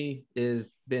Jeremy is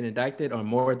been indicted on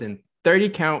more than 30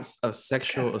 counts of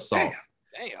sexual assault.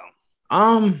 Damn.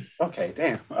 Okay,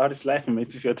 damn. All this laughing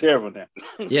makes me feel terrible now.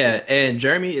 Yeah, and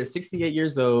Jeremy is 68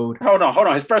 years old. Hold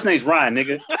on. His first name's Ryan,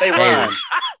 nigga. Say Ryan.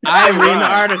 I am reading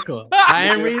the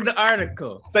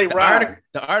article. Say Ryan.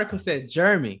 The article said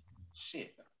Jeremy.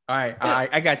 Shit. All right,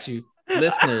 I got you.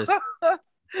 Listeners,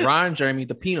 Ron Jeremy,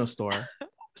 the Pinot star.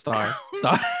 God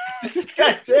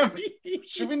damn it.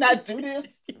 Should we not do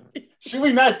this?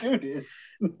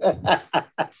 Okay.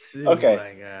 Oh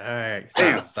my God. All right.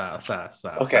 Stop.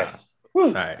 Okay. All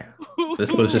right.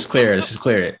 Let's just clear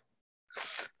it.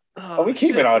 Oh, we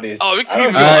keeping all this. Oh, we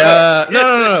keeping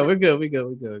No. We're good.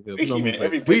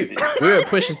 We're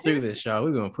pushing through this, y'all.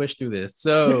 We're gonna push through this.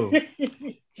 So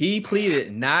he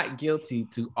pleaded not guilty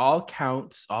to all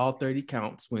 30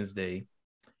 counts Wednesday.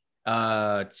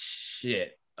 So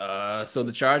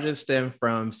the charges stem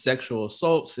from sexual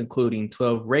assaults, including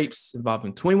 12 rapes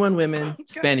involving 21 women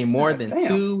spanning more than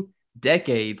 2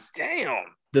 decades. Damn.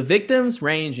 The victims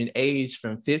range in age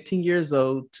from 15 years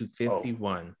old to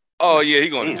 51. Oh yeah, he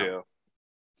going to jail.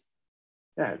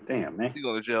 God damn, man. He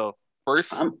going to jail.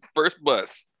 First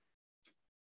bus.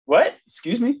 What?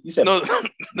 Excuse me? You said no,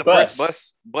 the bus.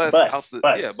 First bus. Bus.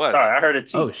 Yeah, bus. Sorry, I heard it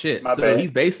too. Oh shit. My so bad.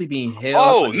 he's basically being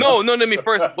held. Oh, no, I mean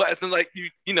first bus and like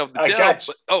you know the jail. I got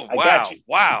you. Oh, wow. I got you.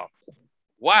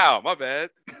 Wow, my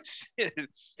bad. Shit.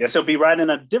 Guess he'll be riding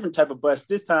a different type of bus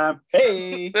this time.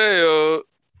 Hey. Hey,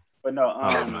 but no,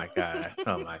 oh my god.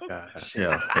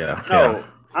 Yeah. No,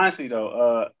 honestly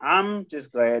though, I'm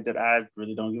just glad that I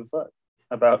really don't give a fuck.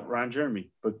 about Ron Jeremy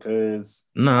because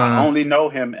I Nah, only know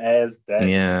him as that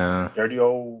yeah, dirty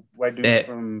old white dude that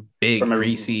from big from a,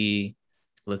 greasy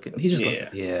looking. He's just yeah, like,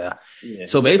 yeah. yeah.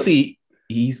 So Just basically,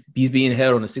 he's being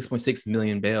held on a 6.6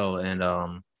 million bail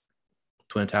and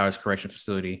Twin Towers Correction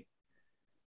Facility.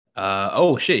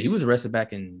 Oh shit, he was arrested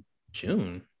back in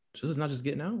June. So it's not just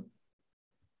getting out.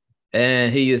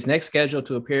 And he is next scheduled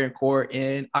to appear in court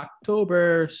in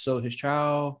October. So his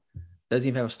trial doesn't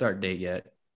even have a start date yet.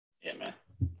 yeah, man.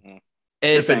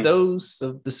 And Good for thing. those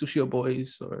of the Sushio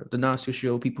boys or the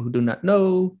non-Sushio people who do not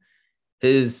know,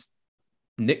 his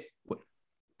nick. What,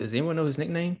 does anyone know his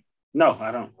nickname? No,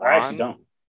 I don't. I actually don't.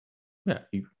 Yeah,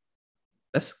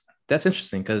 that's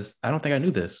interesting because I don't think I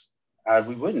knew this.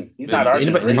 We wouldn't. He's not our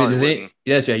Anybody? generation.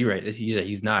 Yes, yeah, you're right.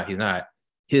 He's not. He's not.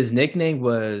 His nickname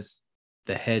was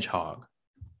the Hedgehog.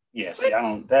 Yeah, see, I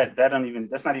don't. That don't even.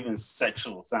 That's not even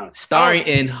sexual sound. Starring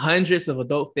in hundreds of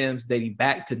adult films dating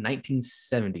back to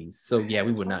 1970s. So yeah,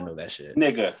 we would not know that shit.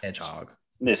 Nigga, Hedgehog.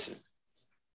 listen,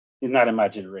 he's not in my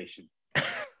generation.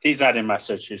 He's not in my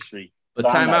search history. But So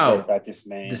I'm time not worried out. about this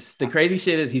man. The crazy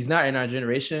shit is he's not in our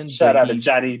generation. Shout out to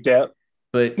Johnny Depp.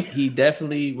 But he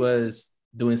definitely was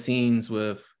doing scenes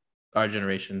with our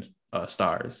generation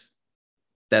stars.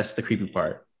 That's the creepy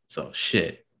part. So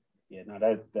shit. Yeah, no,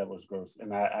 that was gross,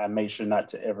 and I made sure not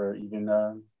to ever even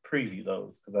preview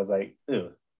those because I was like,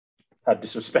 ew, how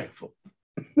disrespectful.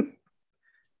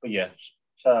 But yeah,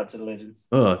 shout out to the legends.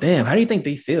 Oh damn! How do you think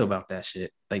they feel about that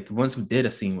shit? Like the ones who did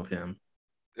a scene with him.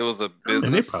 It was a I mean,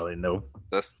 business. they probably know.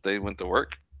 They went to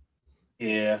work.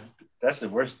 Yeah, that's the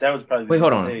worst. That was probably. Wait,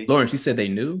 hold on, day. Lawrence. You said they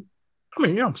knew. I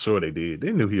mean, yeah, I'm sure they did.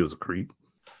 They knew he was a creep.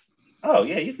 Oh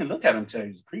yeah, you can look at him and tell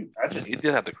he's a creep. He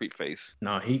did have the creep face.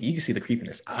 No, you can see the creep in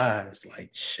his eyes. Like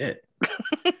shit.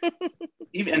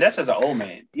 Even and that's as an old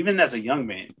man. Even as a young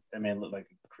man, that man looked like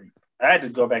a creep. I had to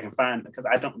go back and find because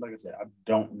I don't, like I said, I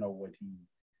don't know what he.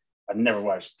 I never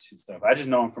watched his stuff. I just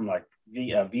know him from like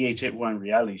VH1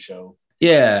 reality show.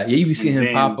 Yeah, you be seeing And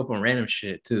him then- pop up on random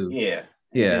shit too. Yeah,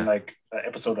 Yeah. And like an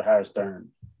episode of Howard Stern,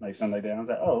 like something like that. I was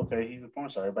like, oh, okay, he's a porn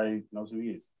star. Everybody knows who he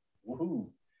is. Woohoo!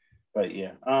 But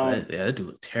yeah, That dude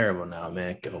look terrible now,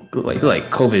 man. Like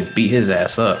COVID beat his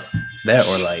ass up. That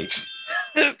or like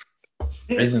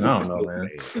prison. I don't know, man.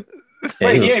 Yeah,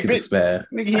 Wait, he looks bad.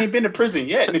 Nigga, he ain't been to prison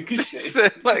yet. Nigga.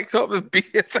 Said like COVID beat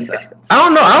his ass. I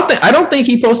don't know. I don't think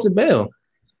he posted bail.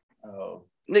 Oh,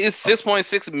 Nigga, it's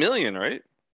 6.6 million, right?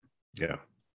 Yeah,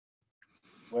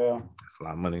 well, that's a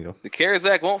lot of money though. The CARES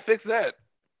Act won't fix that.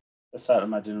 that's out of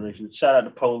my generation. Shout out to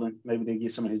Poland. Maybe they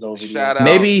get some of his old videos. Shout out.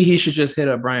 Maybe he should just hit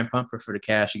up Brian Pumper for the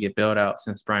cash to get bailed out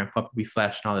since Brian Pumper be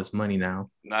flashing all his money now.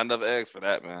 Not enough eggs for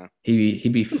that, man. He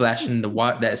be flashing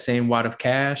that same wad of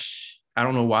cash. I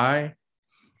don't know why.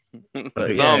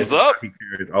 But yeah, Thumbs up. He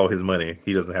carries all his money.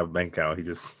 He doesn't have a bank account. He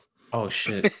just Oh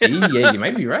shit. Yeah, you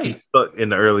might be right. stuck in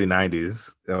the early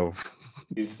 90s. So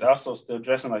He's also still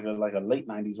dressing like a late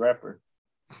 90s rapper.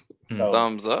 So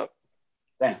Thumbs up.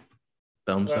 damn.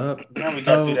 Thumbs Well, up. now we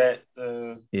got through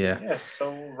Oh, that. yeah. Yes,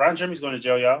 so Ron Jeremy's going to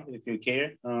jail, y'all, if you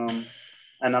care. And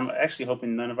I'm actually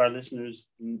hoping none of our listeners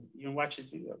even watch his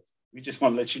videos. We just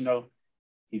want to let you know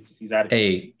he's out of here.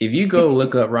 Hey, if you go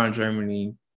look up Ron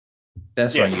Germany,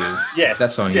 that's Yes, on you. yes,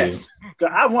 That's on yes.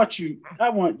 I want you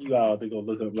all to go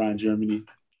look up Ron Germany.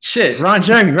 Shit, Ron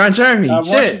Jeremy. I want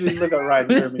Shit. you to look up Ron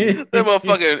Germany. That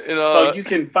motherfucker. So you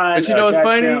can find. But you know what's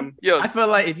funny? goddamn- Yo, I feel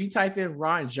like if you type in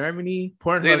Ron Germany,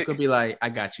 Pornhub's gonna be like, I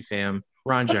got you, fam.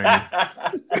 Ron Germany.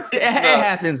 It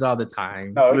happens all the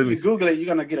time. No, if Let me you see. Google it, you're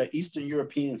gonna get an Eastern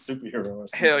European superhero. Or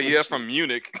some hell yeah, bullshit. from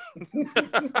Munich.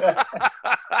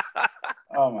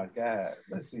 Oh my god.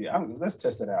 Let's see. Let's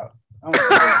test it out. I'm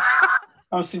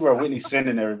gonna see where Whitney's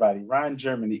sending everybody. Ron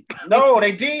Germany. No,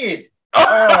 they did.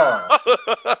 Oh,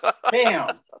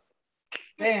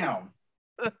 damn.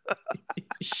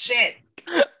 Shit.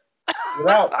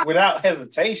 Without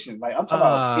hesitation. Like I'm talking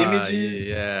about images.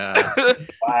 Yeah.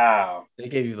 Wow. They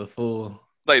gave you the full.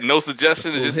 Like no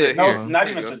suggestion. It just Well, said No, here. it's not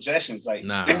Here even you go. suggestions. Like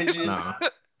Nah. images. Nah.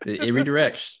 It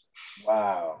redirects.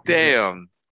 Wow. Damn.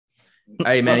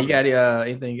 Hey man, you got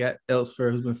anything else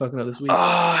for who's been fucking up this week?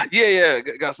 Yeah.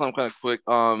 Got something kind of quick.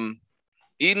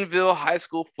 Edenville High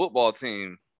School football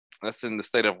team. That's in the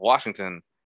state of Washington.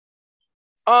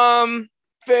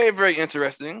 Very, very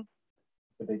interesting.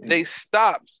 They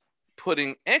stopped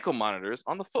putting ankle monitors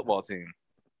on the football team.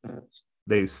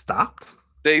 they stopped.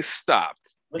 They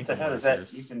stopped. What the hell is that? What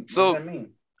So- does that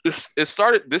mean? It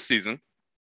started this season.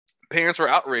 Parents were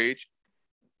outraged,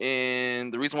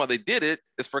 and the reason why they did it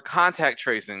is for contact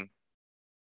tracing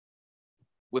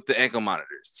with the ankle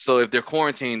monitors. So if they're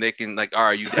quarantined, they can like, all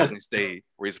right, you definitely stay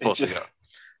where you're supposed to go.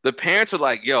 The parents are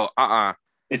like, yo,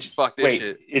 Fuck this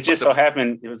shit. It just so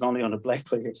happened it was only on the black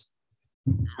players.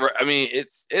 I mean,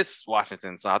 it's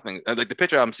Washington, so I think like the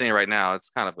picture I'm seeing right now, it's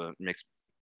kind of a mixed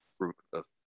group of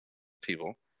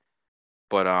people.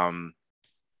 But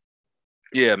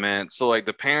yeah, man. So like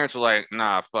the parents were like,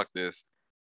 nah, fuck this.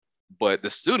 But the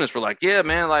students were like, yeah,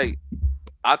 man, like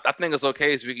I think it's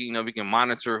okay so we can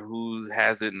monitor who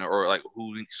has it or like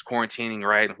who's quarantining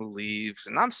right and who leaves.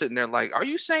 And I'm sitting there like, are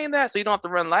you saying that so you don't have to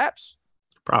run laps?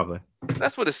 Probably.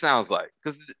 That's what it sounds like.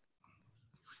 Cause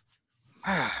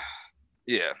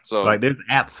yeah, so like there's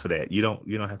apps for that. You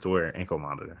don't have to wear an ankle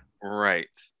monitor. Right.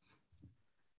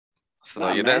 So Nah,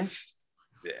 yeah, man. that's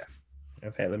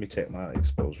In fact, let me check my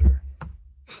exposure.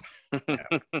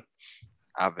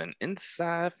 I've been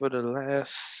inside for the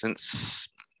since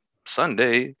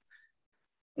Sunday.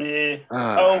 Yeah.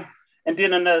 Uh. And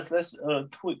then another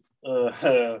quick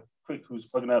who's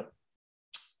fucking up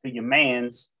to your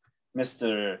man's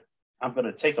Mr. I'm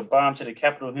gonna take a bomb to the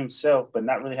Capitol himself, but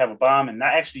not really have a bomb and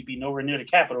not actually be nowhere near the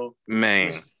Capitol.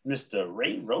 Man. Mr.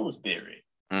 Ray Roseberry.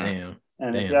 Damn.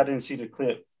 And if y'all didn't see the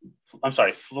clip, I'm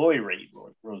sorry, Floyd Ray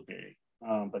Roseberry.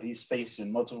 But he's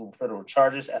facing multiple federal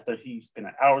charges after he spent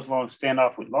an hours-long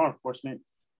standoff with law enforcement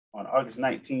on August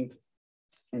 19th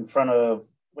in front of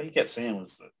what he kept saying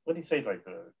was what did he say, like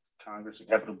the Congress or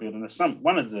Capitol building or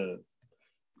one of the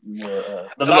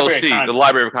Library of Congress. The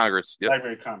Library of Congress. Yep.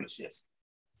 Library of Congress, yes.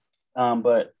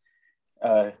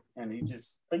 And he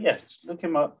just look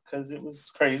him up because it was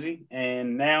crazy.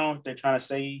 And now they're trying to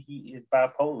say he is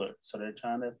bipolar, so they're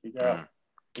trying to figure out.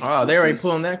 Oh, they already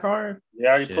pulling that card? They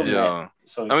already pulling that.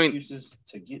 So excuses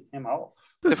to get him off.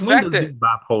 When does this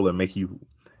bipolar make you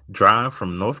drive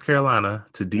from North Carolina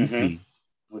to DC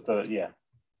with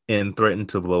and threaten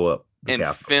to blow up the and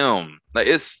Capitol? film? Like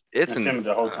it's film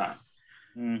the whole time.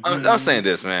 I'm saying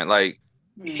this, man. Like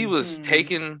he was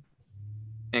taken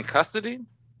in custody.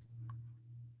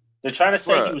 They're trying to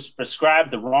say he was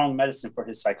prescribed the wrong medicine for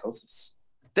his psychosis.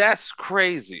 That's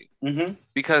crazy.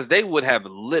 Because they would have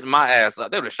lit my ass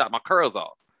up. They would have shot my curls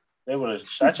off. They would have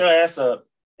shot your ass up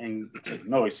and took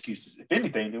no excuses. If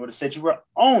anything, they would have said you were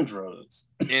on drugs.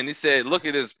 And he said, "Look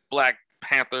at this Black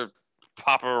Panther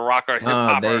popper rocker hip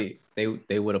hopper."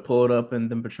 They would have pulled up in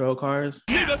them patrol cars.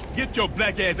 Niggas, get your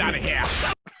black ass out of here.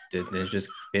 There's just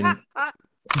been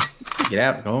get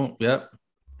out. Go. Yep.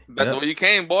 That's the way you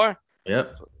came, boy.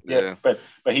 Yep. Yeah. But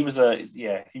he was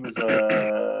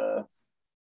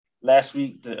last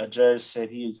week a judge said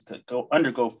he is to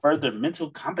undergo further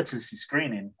mental competency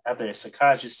screening after a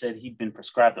psychiatrist said he'd been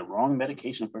prescribed the wrong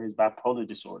medication for his bipolar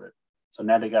disorder. So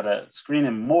now they gotta screen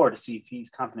him more to see if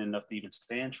he's competent enough to even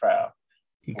stand trial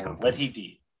for what he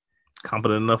did.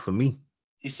 Competent enough for me.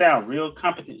 He sounded real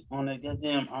competent on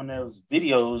those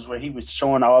videos where he was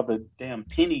showing all the damn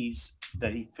pennies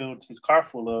that he filled his car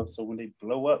full of. So when they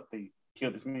blow up, they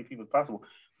killed as many people as possible.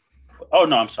 Oh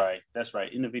no, I'm sorry. That's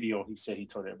right. In the video, he said he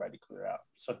told everybody to clear out.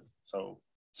 So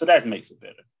that makes it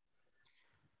better.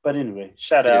 But anyway,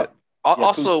 shout out.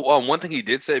 Also, one thing he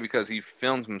did say, because he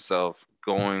filmed himself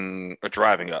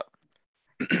driving up,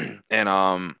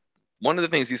 and one of the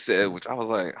things he said, which I was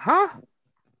like, huh?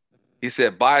 He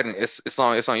said, Biden, it's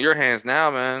on your hands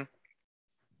now, man.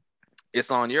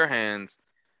 It's on your hands.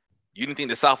 You didn't think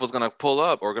the South was gonna pull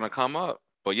up or gonna come up,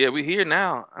 but yeah, we here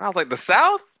now. And I was like, the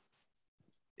South?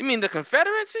 You mean the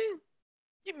Confederacy?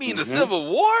 You mean the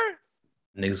Civil War?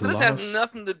 Niggas who this lost. has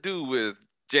nothing to do with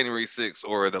January 6th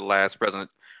or the last president.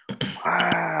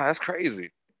 That's crazy.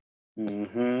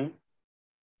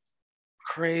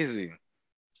 Crazy.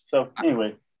 So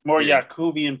anyway, more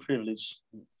Yakubian privilege.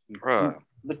 Bruh.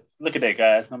 Look at that,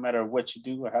 guys. No matter what you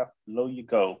do or how low you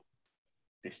go,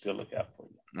 they still look out for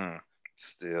you.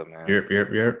 Still, man. Yep.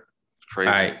 Crazy.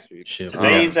 All right. Shit.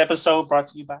 Today's episode brought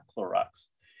to you by Clorox.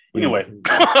 Anyway.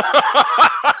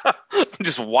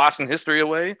 Just washing history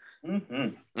away.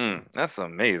 That's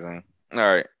amazing. All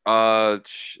right.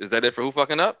 Is that it for Who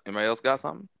Fucking Up? Anybody else got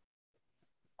something?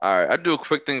 All right. I do a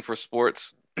quick thing for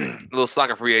sports. A little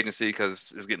soccer free agency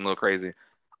because it's getting a little crazy.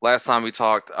 Last time we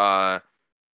talked,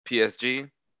 PSG,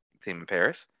 team in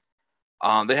Paris.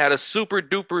 They had a super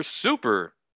duper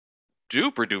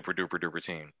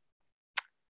team.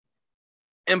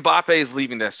 Mbappé is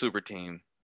leaving that super team.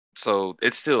 So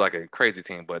it's still like a crazy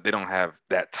team, but they don't have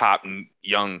that top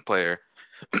young player.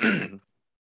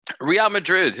 Real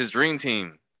Madrid, his dream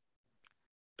team,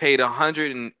 paid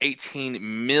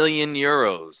 118 million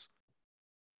euros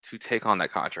to take on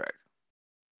that contract.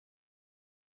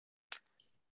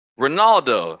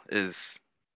 Ronaldo is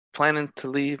planning to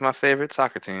leave my favorite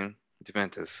soccer team,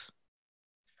 Juventus.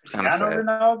 Cristiano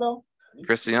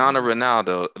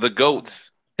Ronaldo, the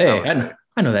GOAT. Hey,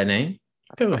 I know that name.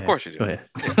 Go Of ahead. course you do. Go ahead.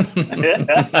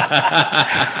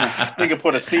 Nigga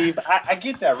put a Steve. I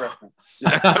get that reference.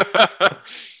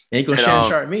 Ain't gonna Shannon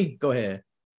Sharp me. Go ahead.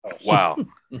 Wow.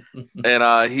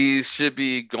 And he should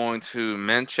be going to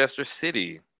Manchester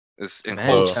City. It's in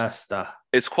quotes. Manchester.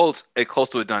 It's close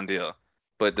to a done deal.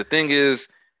 But the thing is,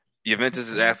 Juventus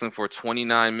is asking for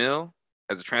 29 mil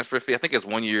as a transfer fee. I think it's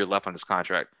 1 year left on his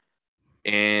contract.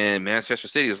 And Manchester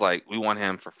City is like, we want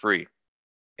him for free.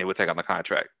 And we'll take on the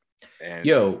contract. And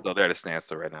so they're at a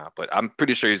standstill right now. But I'm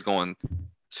pretty sure he's going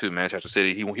to Manchester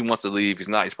City. He wants to leave. He's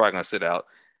not. He's probably going to sit out.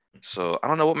 So I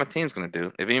don't know what my team's going to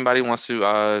do. If anybody wants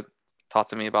to talk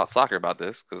to me about soccer about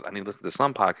this, because I need to listen to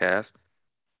some podcast,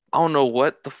 I don't know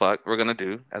what the fuck we're going to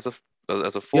do as a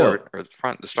forward or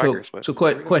front, the strikers. So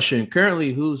question.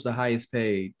 Currently, who's the highest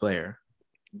paid player?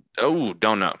 Oh,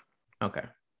 don't know. Okay.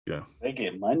 Yeah. They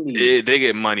get money. They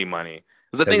get money.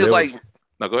 Because the thing is like,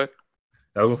 no, go ahead.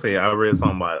 I was gonna say I read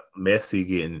something about Messi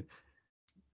getting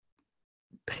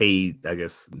paid, I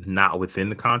guess, not within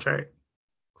the contract.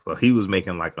 So he was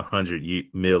making like 100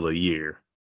 mil a year.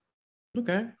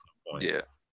 Okay. Yeah.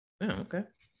 Okay.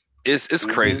 It's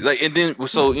crazy. Like, and then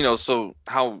so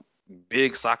how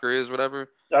big soccer is, whatever.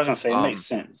 I was gonna say it makes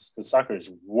sense because soccer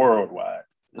is worldwide.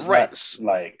 It's right.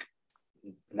 Not like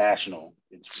national.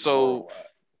 It's so worldwide.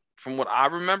 From what I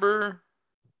remember,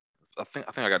 I think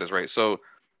I got this right. So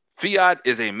Fiat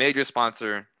is a major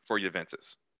sponsor for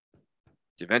Juventus.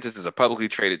 Juventus is a publicly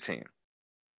traded team.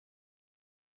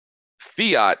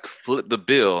 Fiat flipped the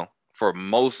bill for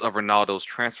most of Ronaldo's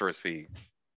transfer fee.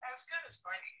 As good as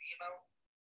Finding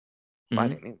Nemo.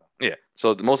 Finding Nemo. Yeah.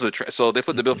 So most of so they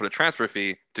flipped the bill for the transfer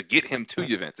fee to get him to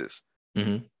Juventus.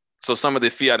 Mm-hmm. So some of the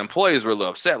Fiat employees were a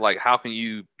little upset, like, how can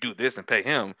you do this and pay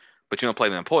him, but you don't pay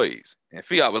the employees? And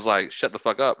Fiat was like, shut the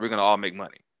fuck up. We're gonna all make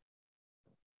money.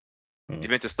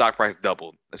 Juventus stock price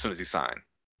doubled as soon as he signed.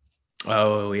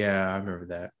 Oh yeah, I remember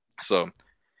that. So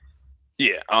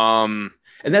yeah, and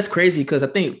that's crazy because I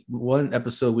think one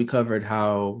episode we covered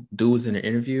how dude was in an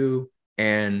interview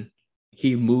and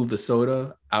he moved the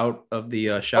soda out of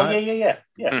the shot. Oh yeah.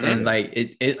 Mm-hmm. And like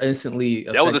it instantly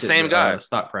that was the same guy.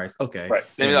 Stock price. Okay, right.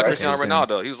 Same like Cristiano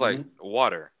Ronaldo. He was like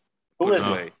water. Who was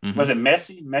it? Was it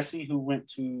Messi? Messi who went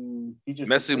to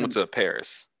Messi went to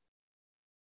Paris.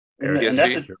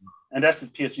 And that's the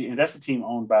PSG, and that's the team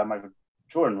owned by Michael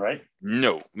Jordan, right?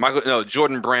 No,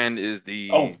 Jordan Brand is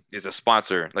a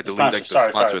sponsor, like the league, like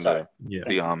sorry. the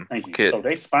Thank you. kid. So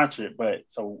they sponsored, but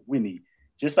so Winnie,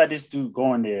 just by this dude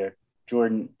going there,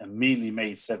 Jordan immediately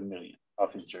made $7 million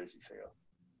off his jersey sale.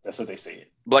 That's what they said.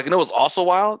 But like, it was also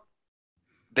wild.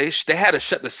 They had to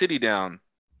shut the city down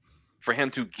for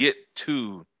him to get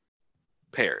to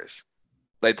Paris,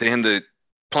 like to him to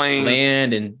plane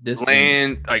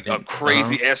land like a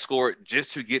crazy escort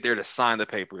just to get there to sign the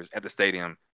papers at the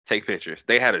stadium, take pictures.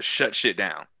 They had to shut shit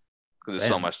down because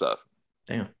there's so much stuff.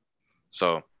 Damn.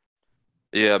 So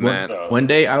yeah, man. One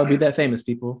day I will be that famous,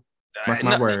 people. Mark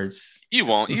my words. You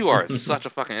won't. You are such a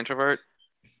fucking introvert.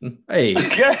 Hey,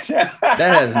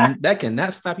 that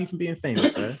cannot stop you from being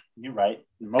famous, sir. You're right.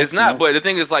 It's not, but the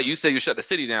thing is, like, you say you shut the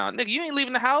city down. Nigga, you ain't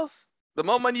leaving the house. The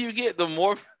more money you get, the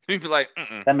more people like,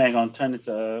 that man gonna turn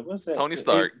into what's that? Tony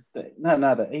Stark. The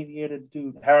aviator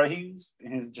dude, Howard Hughes,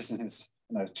 in his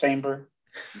chamber,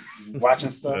 watching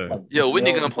stuff. Like, yo,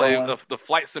 Whitney gonna play the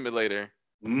flight simulator.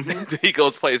 Mm-hmm. He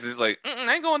goes places. He's like,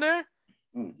 I ain't going there.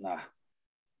 Nah.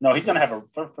 No, he's gonna have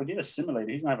forget a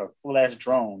simulator. He's gonna have a full ass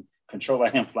drone controlled by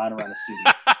him flying around the city.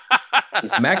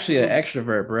 I'm actually an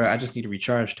extrovert, bro. I just need to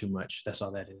recharge too much. That's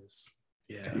all that is.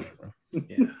 Yeah.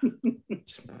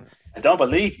 I don't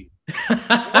believe you.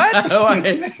 What?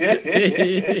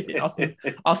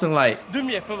 Austin, like, do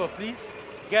me a favor, please.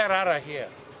 Get out of here.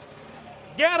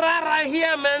 Get out of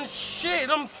here, man. Shit,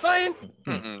 I'm saying.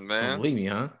 Man. Don't believe me,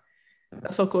 huh?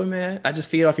 That's so cool, man. I just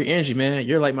feed off your energy, man.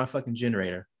 You're like my fucking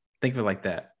generator. Think of it like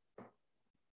that.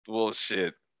 Well,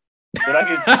 shit. You're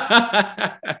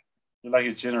like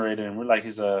his generator, and we're like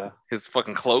his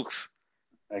fucking cloaks.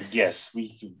 I guess we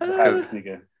have this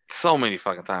nigga so many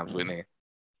fucking times, Whitney.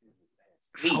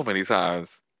 So many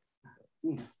times.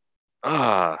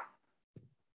 Damn.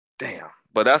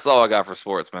 But that's all I got for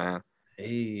sports, man.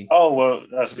 Hey. Oh well.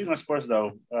 Speaking of sports,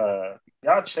 though,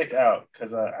 y'all check out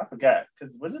because I forgot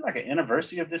because was it like an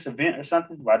anniversary of this event or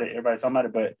something? Why did everybody talking about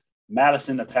it? But Malice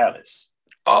in the Palace.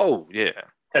 Oh yeah.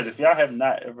 Because if y'all have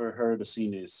not ever heard or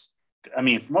seen this, I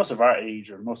mean, most of our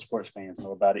age or most sports fans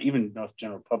know about it. Even most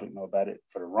general public know about it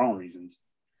for the wrong reasons.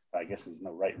 I guess there's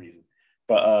no right reason.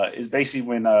 But it's basically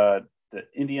when the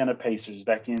Indiana Pacers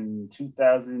back in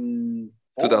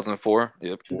 2004. 2004.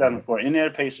 Yep. 2004.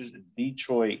 Indiana Pacers in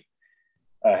Detroit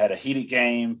had a heated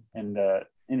game, and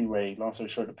anyway, long story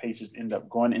short, the Pacers end up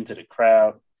going into the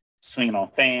crowd, swinging on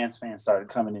fans. Fans started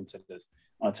coming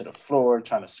onto the floor,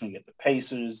 trying to swing at the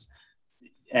Pacers.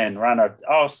 And it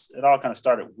all kind of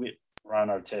started with Ron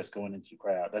Artest going into the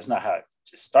crowd. That's not how it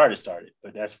just started,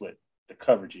 but that's what the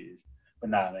coverage is. But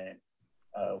nah, man,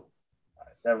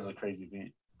 that was a crazy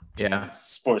event. Yeah,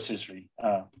 sports history.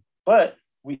 But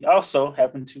we also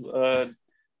happened to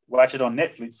watch it on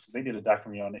Netflix because they did a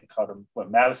documentary on it called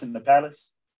Malice in the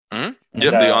Palace. Mm-hmm.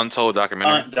 Yep, the Untold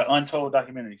documentary. The Untold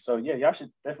documentary. So yeah, y'all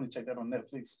should definitely check that on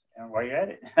Netflix. And while you're at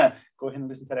it, go ahead and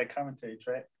listen to that commentary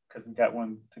track because we got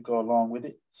one to go along with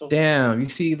it. So damn, you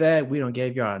see that? We don't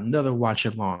gave y'all another watch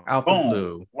along out the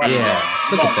blue. Look at that.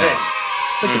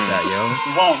 Look at that, yo.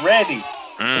 We won't ready.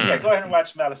 Yeah, go ahead and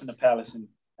watch Malice in the Palace and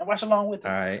watch along with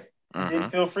us. All right. And then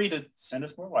feel free to send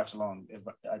us more watch along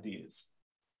ideas.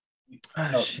 You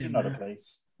know the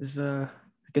place. I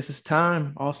guess it's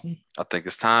time, Austin. I think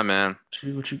it's time, man.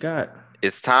 What you got?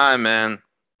 It's time, man.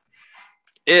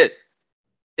 It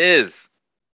is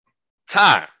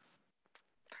time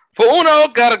for Uno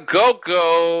Gotta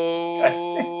Go.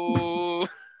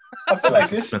 I feel like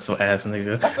this. That's so ass,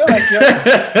 nigga. I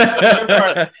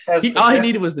feel like all he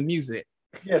needed was the music.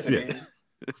 Yes, it is.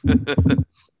 And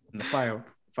the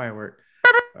firework.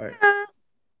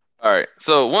 All right.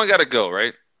 So one gotta go,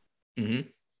 right? Mm-hmm.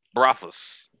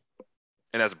 Brothels.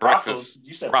 And that's breakfast.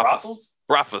 You said brothels?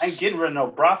 Brothels. I ain't getting rid of no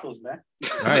brothels, man.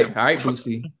 All right,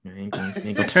 Boosie. Ain't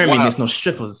gonna turn me into no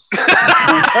strippers. All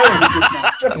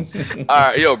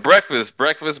right, yo, breakfast.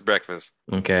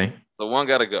 Okay. So one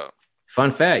gotta go.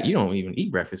 Fun fact, you don't even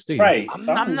eat breakfast, do you? Right.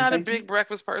 I'm not a big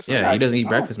breakfast person. Yeah, he doesn't eat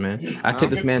breakfast, man. I took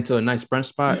this man to a nice brunch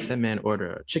spot. That man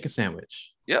ordered a chicken sandwich.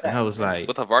 Yep. And I was like,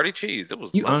 with Havarti cheese. It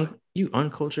was you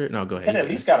uncultured. No, go ahead. Could at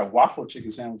least got a waffle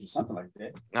chicken sandwich or something like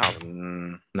that.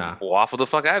 No, nah. Waffle the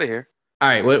fuck out of here.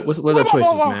 All right, what are the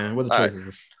choices, man? What are the choices?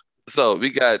 Right. So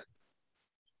we got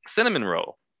cinnamon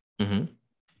roll. Mm-hmm.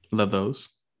 Love those.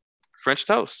 French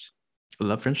toast.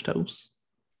 Love French toast.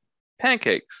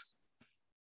 Pancakes.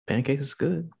 Pancakes is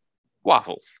good.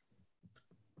 Waffles.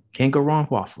 Can't go wrong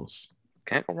with waffles.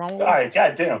 Can't go wrong with waffles. All right,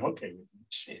 goddamn. Okay.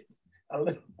 Shit. I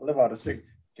live out of sick.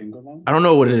 Can go wrong. I don't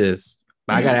know what it is,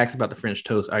 but I got to ask about the French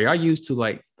toast. Are y'all used to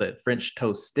like the French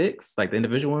toast sticks, like the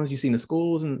individual ones you see in the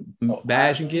schools and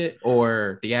bags you get,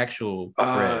 or the actual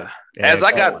bread?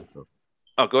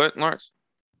 Oh, go ahead, Lawrence.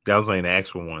 That was like the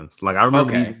actual ones. Like I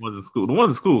remember these ones in school. The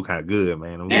ones in school kind of good,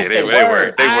 man. Yeah, they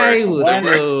were. I would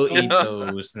still eat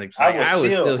those. Like, I would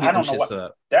still heat them shits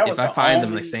up if I find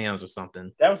them like Sam's or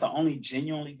something. That was the only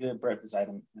genuinely good breakfast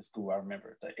item in school. I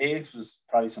remember the eggs was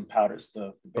probably some powdered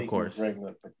stuff. The bacon was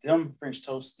regular, but them French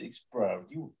toast sticks, bro,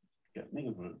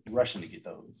 niggas were rushing to get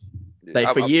those.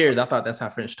 Like for years, I thought that's how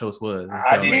French toast was.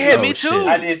 I did. Yeah, me too.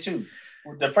 I did too.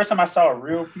 The first time I saw a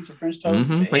real piece of French toast,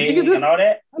 the egg and all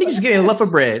that, you just get a lump of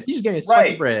bread. You just get a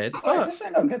slice of bread. Like, this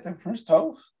ain't no goddamn French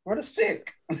toast. Where the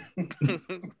stick?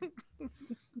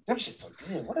 Them shit's so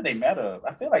good. What are they made of?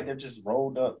 I feel like they're just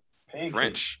rolled up pancakes.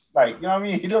 French. Like, you know what I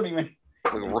mean? You don't even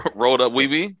rolled up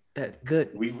wee. That good.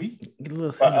 Wee. Get a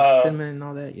little cinnamon and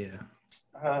all that. Yeah.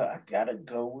 I gotta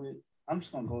go with. I'm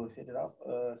just gonna go hit it off.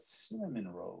 Cinnamon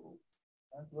roll.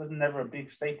 That was never a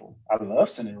big staple. I love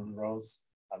cinnamon rolls.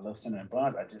 I love cinnamon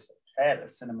buns. I just had a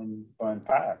cinnamon bun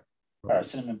pie or a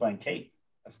cinnamon bun cake.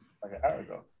 That's like an hour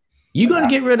ago. You gonna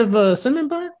get rid of a cinnamon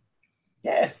bun?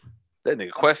 Yeah. That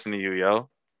nigga questioning you, yo.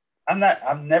 I've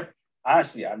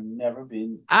never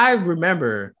been. I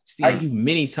remember seeing you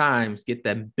many times get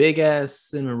that big ass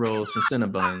cinnamon rolls from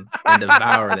Cinnabon and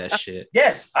devour that shit.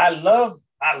 Yes, I love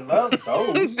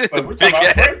those. But we're talking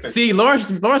about breakfast. See, Lawrence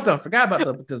don't forgot about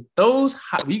them because those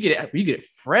you get it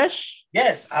fresh.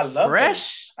 Yes, I love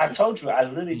fresh. Them. I told you, I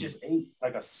literally just ate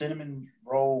like a cinnamon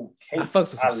roll cake. I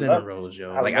fucks with some cinnamon rolls,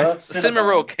 yo. I love cinnamon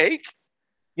roll cake.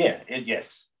 Yeah,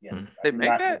 yes. They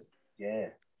make that. Yeah,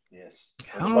 yes.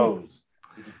 Those.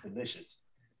 It is delicious.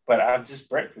 But I'm just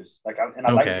breakfast. Like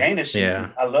I like Danishes. Yeah.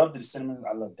 I love the cinnamon.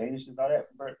 I love Danishes, all that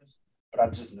for breakfast. But I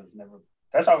just never.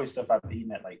 That's always stuff I've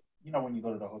eaten at, like, you know, when you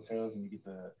go to the hotels and you get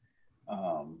the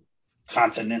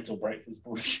continental breakfast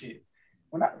bullshit.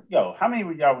 How many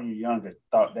of y'all when you're younger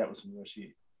thought that was some real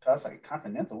shit? Cause like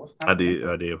continental. What's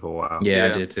continental? I did for a while. Yeah, I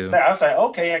did too. I was like,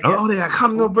 okay, I guess. Oh, they got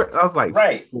continental breakfast. I was like,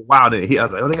 right. Wow. I was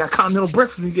like, oh, they got continental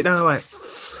breakfast. And you get down there like,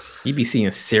 you be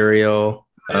seeing cereal.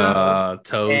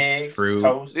 Toast, eggs, fruit.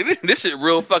 Toast. This shit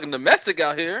real fucking domestic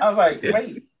out here. I was like,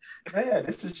 wait,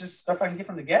 this is just stuff I can get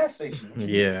from the gas station.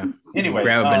 Yeah. Anyway,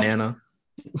 grab a banana.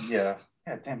 Yeah.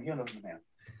 God damn, you don't know banana.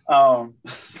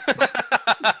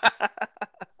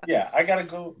 I gotta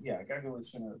go. Yeah, I gotta go with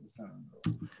cinnamon.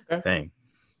 Dang.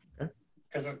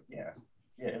 Because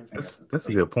Yeah, everything else is That's a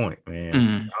steak. good point, man.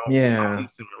 Mm, I don't yeah. eat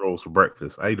cinnamon rolls for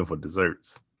breakfast. I eat them for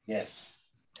desserts. Yes.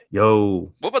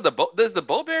 Yo, What about does the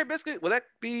Bowberry biscuit? Would that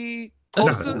be That's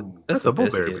close a, to? that's a a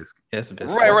blueberry biscuit. biscuit. Yeah, that's a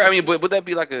biscuit. Right. I mean, but would that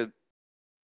be like a?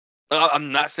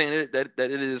 I'm not saying that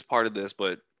it is part of this,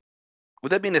 but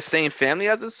would that be in the same family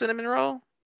as a cinnamon roll?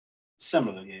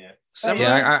 Similar, yeah. Similar?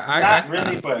 Yeah, Not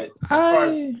really, but as far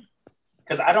as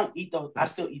because I don't eat those, I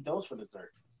still eat those for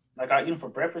dessert. Like I eat them for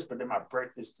breakfast, but they're my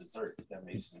breakfast dessert. If that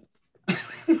makes sense.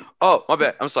 Oh, my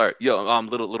bad. I'm sorry. Yo,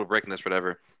 little breaking this,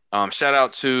 whatever. Shout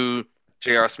out to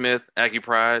J.R. Smith, Aggie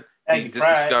Pride. He just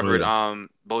discovered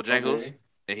Bojangles,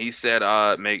 and he said,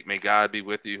 "May God be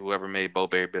with you, whoever made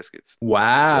Bowberry biscuits."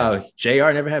 Wow,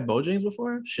 JR never had Bojangles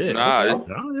before. Shit. Nah,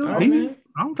 okay.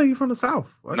 I don't think he's from the South.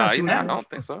 I don't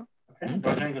think so.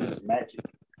 Bojangles is magic.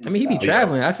 I mean, he be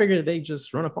traveling. I figured they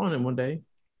just run up on him one day.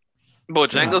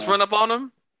 Bojangles run up on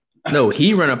him? No,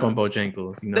 he run up on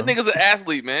Bojangles. You know, that nigga's an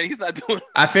athlete, man. He's not doing.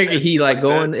 I figured he like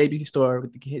go in the ABC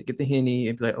store, get the Henny,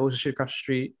 and be like, "Oh, it's shit across the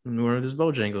street." And one of this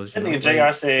Bojangles. I think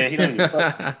JR said he don't even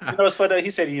fuck. You know what's funny?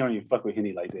 He said he don't even fuck with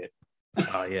Henny like that.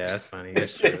 Oh yeah, that's funny.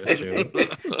 That's true. That's true.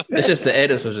 It's just the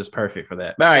edits was just perfect for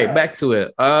that. But, all right, back to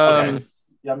it. Okay.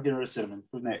 Yeah, I'm getting rid of cinnamon.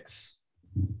 Who's next?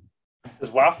 Is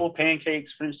waffle,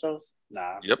 pancakes, French toast?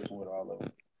 Nah, I'm sticking with all of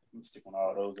them. I'm sticking with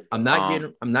all those. I'm not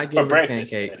getting rid of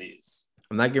pancakes.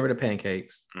 I'm not getting rid of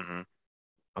pancakes. Mm-hmm.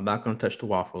 I'm not gonna touch the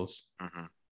waffles. Mm-hmm.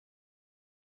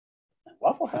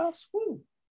 Waffle House,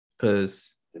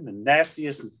 because they're the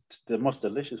nastiest, the most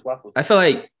delicious waffles. I feel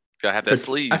like gotta have that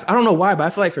sleeve. I don't know why, but I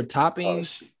feel like for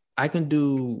toppings, I can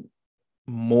do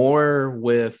more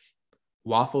with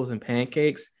waffles and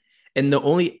pancakes. And the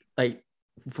only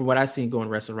for what I've seen going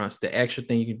to restaurants, the extra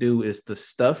thing you can do is the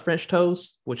stuffed French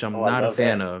toast, which I'm not a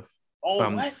fan of. Oh,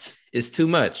 what? It's too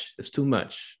much. It's too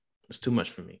much. It's too much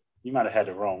for me. You might have had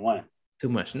the wrong one. Too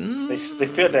much. They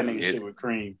filled that nigga shit with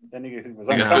cream. That nigga was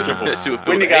uncomfortable.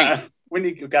 When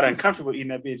he got uncomfortable eating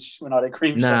that bitch when all that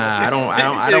cream. Nah, I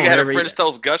don't had a French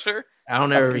toast gusher. I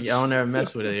don't ever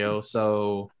mess with it, yo.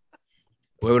 So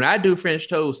when I do French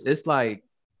toast, it's like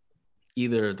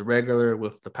either the regular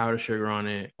with the powdered sugar on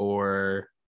it, or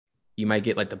you might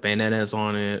get like the bananas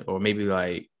on it, or maybe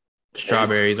like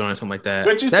strawberries on it, something like that.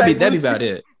 That'd be about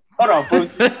it. Hold on,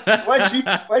 Boosie.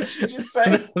 What you just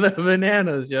say? The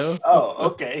bananas, yo. Oh,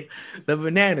 okay. The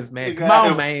bananas, man. Come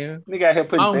on, man. Nigga out here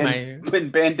putting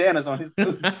bandanas on his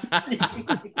food.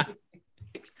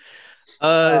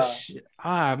 Shit.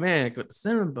 Man, with the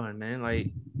cinnamon bun, man.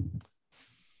 Like,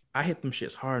 I hit them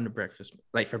shits hard in the breakfast.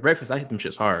 Like for breakfast, I hit them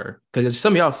shits hard because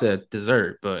some of y'all said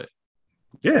dessert, but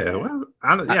yeah, well,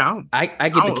 I get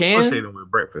the can. Associate them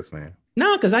with breakfast, man.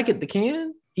 No, because I get the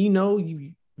can. You know,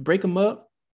 you break them up.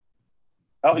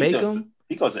 Oh, bake them.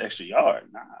 He goes the extra yard.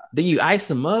 Nah. Then you ice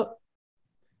them up.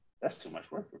 That's too much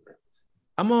work for breakfast.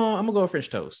 I'm gonna go with French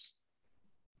toast.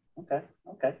 Okay.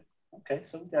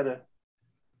 So we gotta.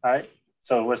 All right.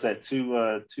 So what's that?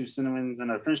 Two cinnamons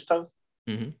and a French toast.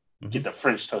 Mm-hmm. Get the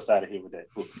French toast out of here with that.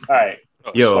 All right.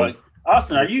 Yo,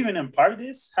 Austin, are you even in part of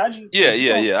this? How'd you?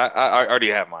 Yeah. I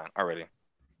already have mine already.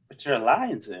 But you're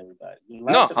lying to everybody.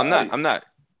 No, I'm not.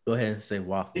 Go ahead and say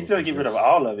waffle. He's gonna get rid of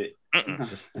all of it.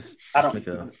 I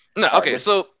don't. No. Okay.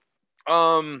 So,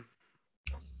 I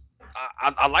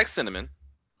like cinnamon,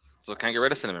 so can't get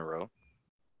rid of cinnamon roll.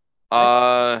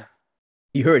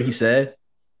 You heard what he said.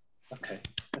 Okay.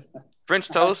 French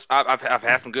toast. I've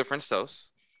had some good French toast.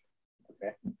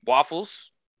 Okay. Waffles.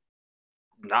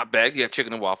 Not bad. You have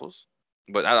chicken and waffles,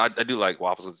 but I do like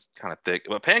waffles. It's kind of thick.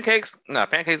 But pancakes,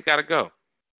 pancakes gotta go.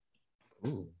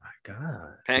 Oh my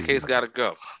god. Pancakes gotta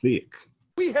go. Thick.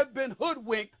 We have been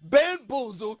hoodwinked,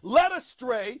 bamboozled, led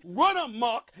astray, run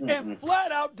amok, and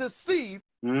flat out deceived.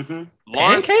 Mm-hmm.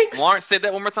 Lawrence said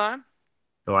that one more time.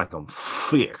 I like them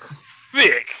thick.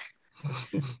 Thick.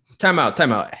 Time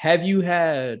out. Have you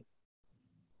had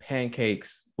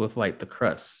pancakes with like the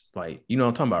crust? Like, you know what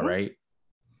I'm talking about, right?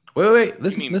 Wait.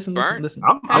 Listen. I'm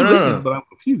listening, but I'm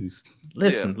confused.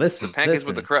 Listen. Pancakes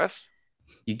with the crust.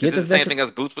 You get the same thing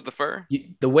as boots with the fur.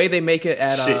 The way they make it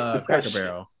at Cracker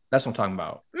Barrel. That's what I'm talking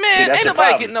about. Man, ain't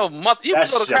nobody getting no month. You that's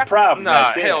can go to your problem.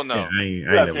 Nah, hell no. Yeah, I ain't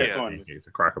never had pancakes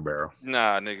at Cracker Barrel.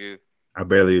 Nah, nigga. I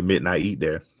barely admit I eat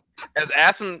there. As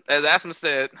Aspen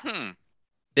said,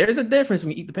 There's a difference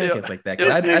when you eat the pancakes like that.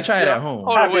 I try it at home.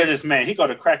 How good this man? He go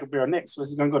to Cracker Barrel next. So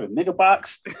he's gonna go to Nigga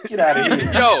Box. Get out of here.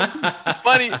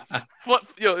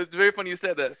 It's very funny you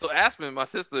said that. So Aspen, my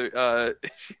sister,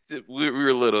 we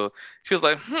were little. She was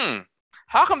like,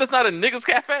 how come there's not a niggas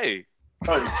cafe?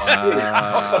 Oh,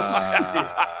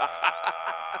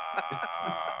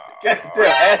 God damn,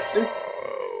 Aspen.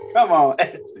 Come on,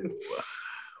 Aspen.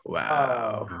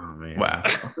 Wow. Oh man. Wow.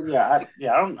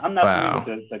 I'm not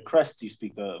familiar with the crust you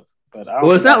speak of, but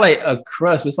it's not like a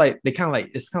crust. It's like it's kind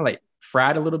of like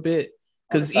fried a little bit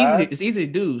because it's easy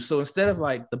to do. So instead of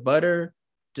like the butter,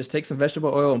 just take some vegetable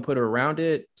oil and put it around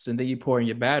it. So then you pour in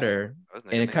your batter,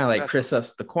 and it kind of like crisps up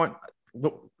the corn.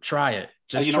 Try it.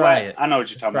 Just try it. I know what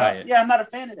you're talking about. Yeah, I'm not a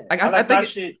fan of that.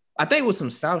 I think it was some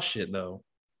South shit though.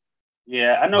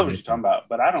 Yeah, I know what you're talking about,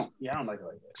 but I don't like it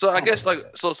like that. So I guess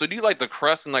so do you like the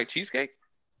crust and like cheesecake?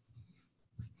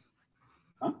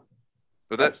 Huh?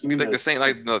 But that's like the same,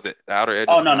 like the outer edge.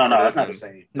 Oh no, that's not the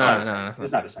same. No, it's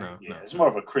not the same. Yeah, it's more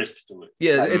of a crisp to it.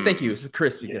 Yeah, thank you. It's a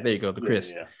crisp. Yeah. There you go, the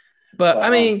crisp. Yeah. But I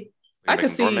mean, I can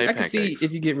see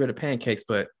if you get rid of pancakes,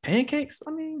 but pancakes,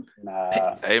 I mean,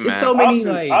 nah. Hey man, so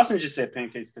many. Austin just said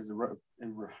pancakes because it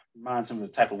reminds him of the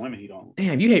type of women he don't.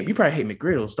 Damn, you probably hate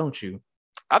McGriddles, don't you?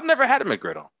 I've never had a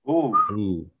McGriddle.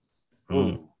 Ooh.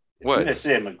 What? If you had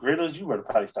said McGriddles, you would have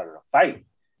probably started a fight.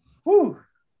 Woo.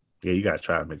 Yeah, you gotta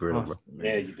try McGriddle, bro.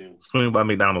 Yeah, you do. Swing by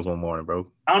McDonald's one morning, bro.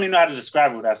 I don't even know how to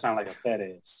describe it without sounding like a fat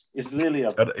ass. It's literally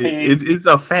it's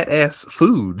a fat ass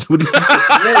food.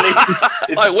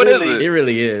 It's like what is it? It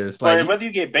really is. Like whether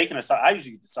you get bacon or sausage, I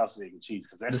usually get the sausage, egg, and cheese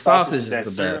because the sausage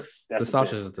is the best. The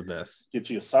sausage is the best. Get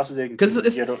you a sausage, egg, and cheese.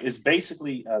 Because it's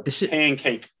basically a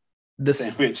pancake.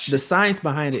 The science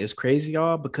behind it is crazy,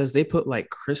 y'all, because they put like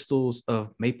crystals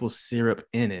of maple syrup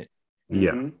in it.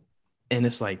 Yeah. And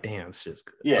it's like, damn, it's just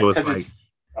good. Yeah, so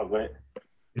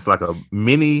it's like a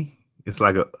mini,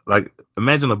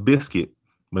 imagine a biscuit,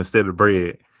 but instead of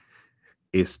bread,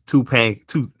 it's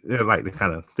they're like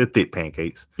they're thick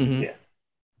pancakes. Mm-hmm. Yeah.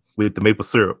 With the maple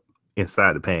syrup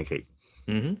inside the pancake.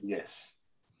 Mm-hmm. Yes.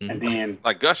 Mm-hmm. And then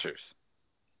like Gushers.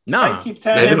 No, keep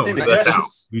telling everything the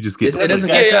Gushers. You just get it doesn't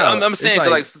gush out. I'm saying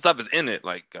like stuff is in it,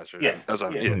 like Gushers. Yeah, that's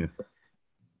what I mean.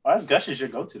 Why is Gushers your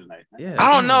go-to tonight? Man? Yeah,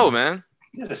 I don't know, man.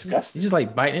 You're disgusting. You just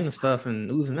like biting into stuff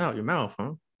and oozing out your mouth,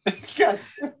 huh? You're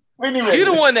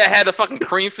the one that had the fucking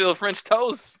cream-filled French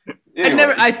toast.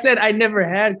 I said I never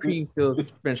had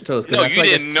cream-filled French toast. No, you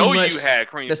didn't know you had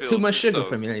cream-filled. That's too much sugar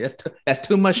for me. That's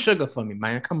too much sugar for me,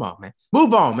 man. Come on, man.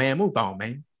 Move on,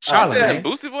 man. Charlotte, man.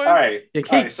 Boosie boys. All right. They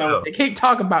keep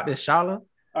talking about this, Charlotte.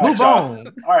 Move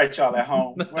on. All right, y'all at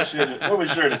home. What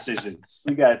was your decision?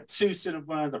 We got 2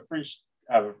 Cinnabons, a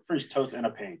French toast, and a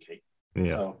pancake. Yeah.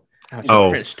 So,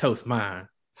 French toast, mine.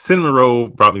 Cinnamon roll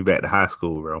brought me back to high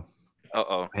school, bro.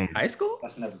 High school?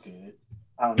 That's never good.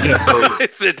 I don't know.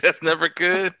 It said that's never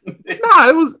good.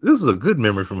 Nah, this is a good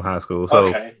memory from high school. So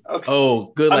okay.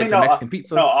 Oh, good, like the Mexican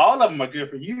pizza. No, all of them are good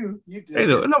for you.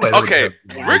 Okay,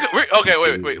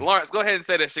 wait, Lawrence, go ahead and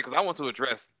say that shit because I want to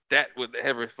address that with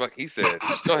whatever the fuck he said.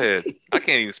 Go ahead. I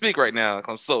can't even speak right now.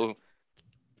 I'm so.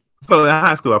 So in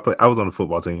high school, I was on the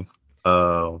football team.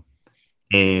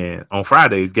 And on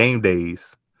Fridays, game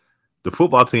days, the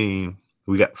football team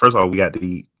we got to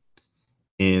eat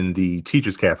in the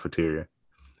teacher's cafeteria,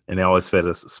 and they always fed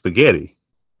us spaghetti.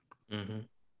 Mm-hmm.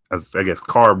 As I guess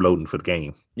carb loading for the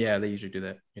game. Yeah, they usually do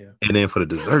that. Yeah. And then for the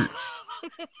dessert,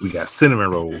 we got cinnamon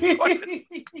rolls.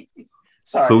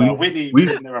 Sorry, so Whitney. We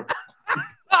used to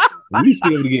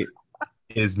be able to get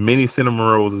as many cinnamon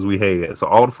rolls as we had. So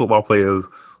all the football players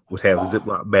would have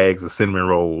Ziploc bags of cinnamon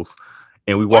rolls.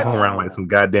 And we walking around like some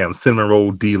goddamn cinnamon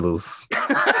roll dealers.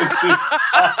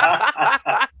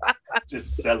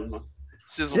 Just selling them.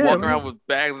 Just walking around with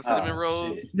bags of cinnamon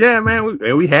rolls. Shit. Yeah, man.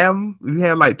 We have them. We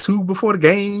had like 2 before the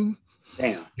game.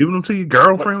 Damn. Giving them to your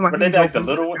girlfriend. Were they like the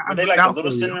little one? Were they like the little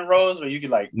cinnamon rolls, or you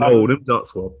could like? No, them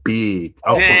ducks were big.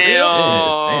 Damn.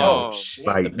 Oh shit.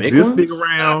 Like this ones? Big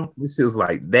around. This is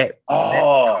like that.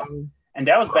 Oh. And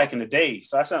that was back in the day.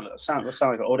 So I sound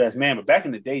like an old ass man, but back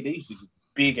in the day, they used to do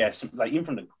big ass, like even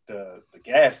from the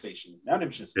gas station. Now they're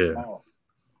just small.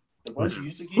 The ones you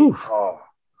used to get.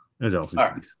 That used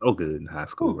to be so good in high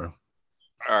school, bro.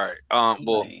 All right.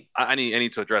 Well, I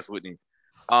need to address Whitney.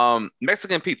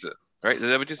 Mexican pizza, right? Is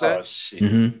that what you said? Oh shit.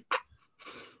 Mm-hmm.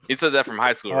 You said that from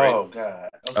high school, right? Oh god.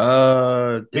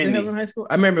 Okay. Did they have it in high school?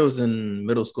 I remember it was in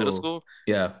middle school. Middle school?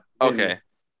 Yeah. Okay.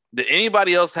 Did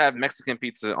anybody else have Mexican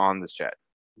pizza on this chat?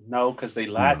 No, because they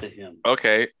lied to him.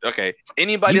 Okay.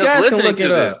 Anybody else listening to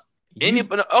this?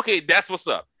 Anybody? Okay, that's what's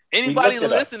up. Anybody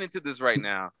listening to this right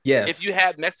now? Yes. If you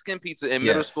had Mexican pizza in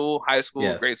middle school, high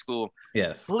school, grade school,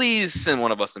 please send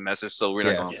one of us a message so we're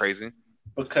not going crazy.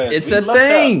 Because it's a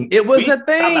thing. It was a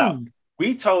thing.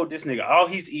 We told this nigga all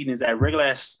he's eating is that regular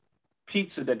ass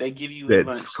pizza that they give you that at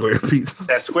lunch. Square pizza.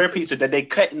 That square pizza that they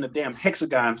cut in the damn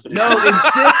hexagons for this. No, it's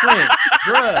different,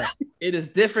 bruh. It is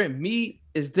different meat.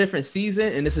 It's different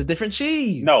season, and this is different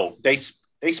cheese. No, they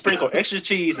sprinkle extra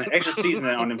cheese and extra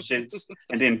seasoning on them shits,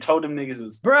 and then told them niggas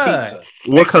is bruh. pizza.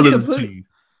 What color is the cheese?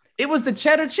 It was the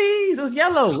cheddar cheese. It was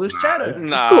yellow. It was cheddar.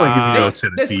 School ain't giving you no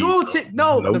cheddar The cheese. school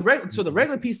Nope. the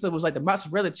regular pizza was like the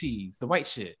mozzarella cheese, the white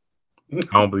shit. I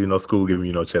don't believe no school giving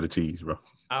you no cheddar cheese, bro.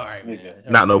 All right, man.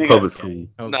 Not no public school.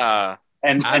 Okay. Nah.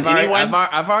 And I've anyone,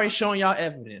 already shown y'all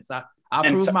evidence. I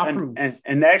prove my proof.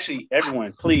 And actually,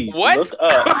 everyone, please What? look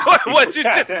up. What you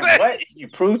just said? What? You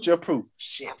proved your proof.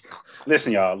 Shit.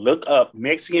 Listen, y'all, look up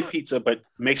Mexican pizza, but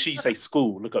make sure you say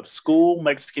school. Look up school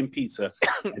Mexican pizza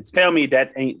and tell me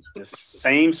that ain't the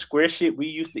same square shit we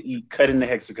used to eat cut into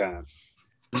hexagons.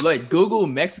 Look, Google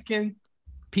Mexican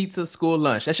pizza school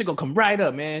lunch. That shit gonna come right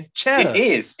up, man. Cheddar.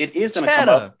 It is gonna come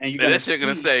up, and you're gonna That shit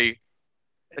gonna say.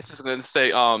 It's just gonna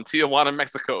say Tijuana,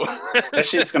 Mexico. That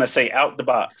shit's gonna say out the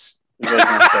box. Is what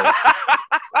it's gonna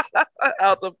say.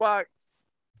 Out the box.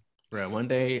 Bro, one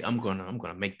day I'm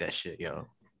gonna make that shit, yo.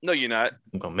 No, you're not.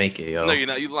 I'm gonna make it, yo. No, you're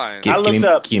not. You lying. Give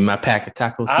me my pack of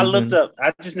tacos.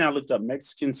 I just now looked up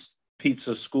Mexican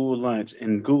pizza school lunch,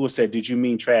 and Google said, "Did you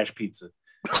mean trash pizza?"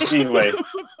 Anyway,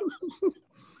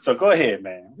 so go ahead,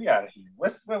 man. We out of here.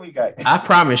 What we got? I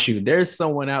promise you, there's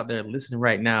someone out there listening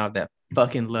right now that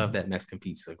fucking loved that Mexican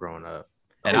pizza growing up.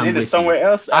 And I'm with somewhere you.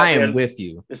 else. I am with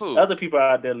you. There's other people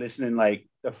out there listening. Like,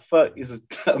 the fuck is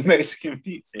a Mexican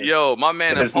pizza? Yo, my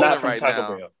man It's not opponent from right Taco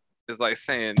now Bell. is like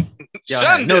saying, Y'all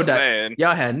 "Shun had no this man."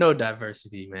 Y'all had no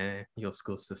diversity, man. Your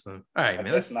school system. All right,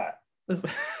 man. That's not.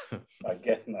 I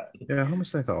guess not. Yeah, how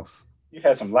much that costs? You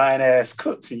had some lying ass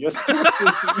cooks in your school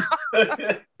system.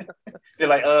 They're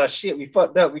like, shit, we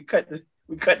fucked up. We cut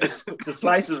the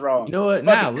slices wrong. You know what?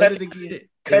 Fuck Now it, let it again.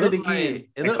 Cut it again.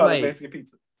 It looked call like it Mexican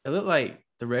pizza. It looked like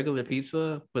the regular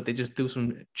pizza, but they just threw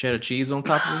some cheddar cheese on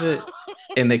top of it,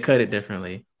 and they cut it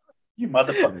differently. You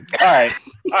motherfucker! All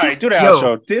right, do the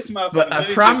outro. This motherfucker. But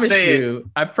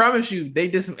I promise you, they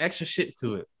did some extra shit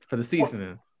to it for the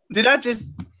seasoning. Did I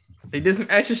just? They did some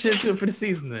extra shit to it for the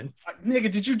seasoning.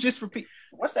 Nigga, did you just repeat?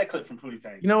 What's that clip from Pootie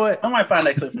Tang? You know what? I might find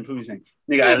that clip from Pootie Tang.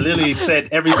 Nigga, I literally said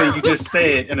everything you just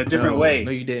said in a different way.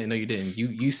 No, you didn't.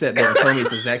 You said that and told me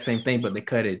it's the exact same thing, but they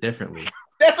cut it differently.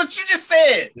 That's what you just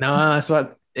said. No, that's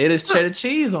what it is. Cheddar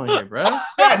cheese on here, bro.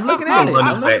 I'm looking at it.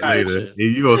 I'm looking at later.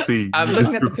 You gonna see. I'm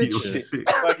looking at the pictures.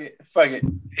 Fuck it.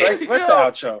 What's the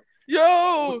outro?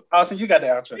 Yo, Austin, you got the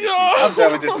outro. Yo, I'm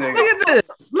done with this nigga.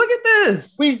 Look at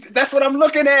this. That's what I'm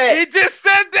looking at. He just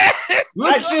said that.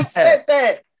 I just said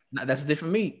that. Nah, that's a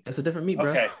different meat. That's a different meat, bro.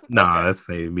 Okay. Nah, that's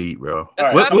the same meat, bro.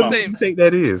 That's What not do the you same. think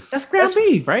that is? That's ground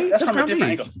beef, right? That's from a ground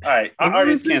different beef. angle. All right, our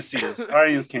audience can't see this. Our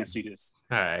audience can't see this.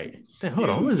 All right. Then, hold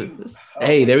on. What is it?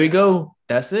 Hey, there we go.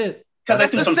 That's it. Because they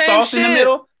That's threw the some same sauce in the shit.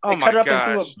 middle. Oh They my cut it up gosh.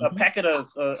 and threw a packet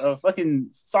of fucking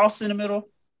sauce in the middle.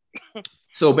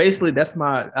 So basically, that's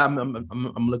my. I'm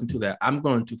looking to that. I'm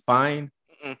going to find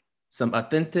some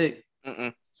authentic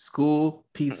school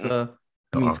pizza.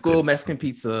 School Mexican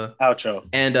pizza. Outro.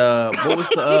 And what was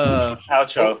the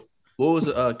outro? What was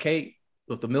the cake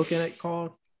with the milk in it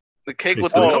called? The cake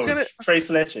with the milk in it? Tres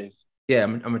leches. Yeah,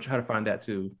 I'm gonna try to find that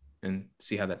too and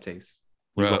see how that tastes.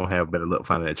 You gonna have better luck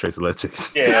finding that trace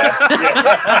electrics. Yeah.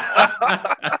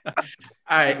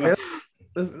 All right, man.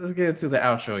 Let's get into the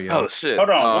outro, yo. Oh shit! Hold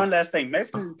on, one last thing.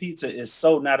 Mexican pizza is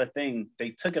so not a thing. They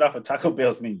took it off of Taco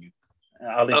Bell's menu.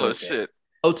 I'll leave it with shit!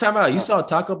 Oh, time out. You saw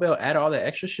Taco Bell add all that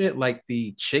extra shit, like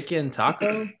the chicken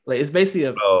taco. Like it's basically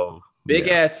a big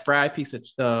ass fried piece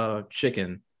of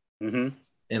chicken, and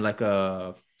like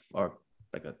a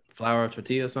flour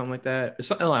tortilla or something like that. It's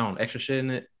something like extra shit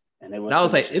in it. And it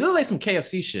was like, it looked like some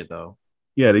KFC shit though.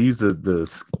 Yeah, they use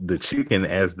the chicken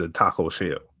as the taco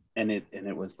shell. And it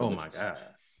was delicious. Oh my god.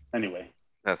 Anyway,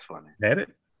 that's funny. Had it?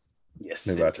 Yes.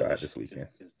 Maybe I'll try it this weekend.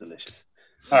 It's delicious.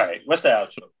 All right, what's the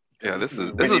outro? Yeah, this has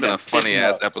been a funny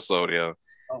ass episode, yo.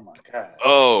 Oh my god.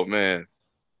 Oh man.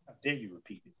 How dare you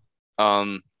repeat it?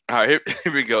 All right,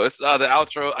 here we go. It's the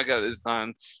outro. I got it this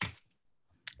time.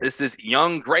 This is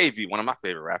Young Gravy, one of my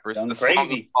favorite rappers. The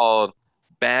song is called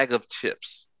 "Bag of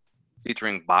Chips,"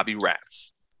 featuring Bobby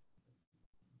Raps.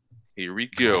 Here we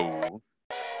go.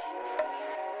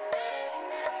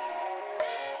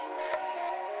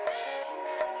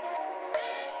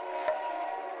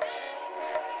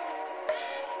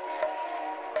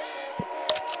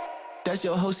 That's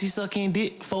your hoe, she sucking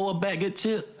dick for a bag of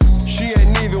chips. She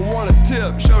ain't even want a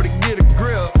tip, show to get a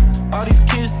grip. All these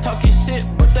kids talking shit,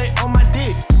 but they on my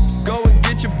dick. Go and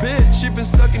get your bitch, she been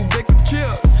sucking dick for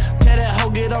chips. Tell that hoe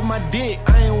get on my dick,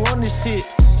 I ain't want this shit.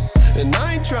 And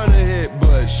I ain't tryna hit,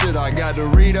 but shit, I got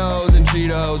Doritos and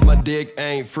Cheetos. My dick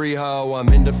ain't free, ho. I'm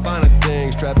into finer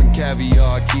things, trapping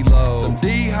caviar kilos. Them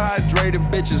dehydrated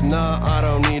bitches, nah, I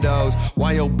don't need those.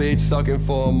 Why your bitch sucking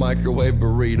for a microwave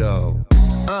burrito?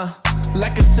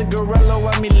 Like a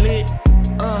cigarello, I me lit.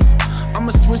 I'ma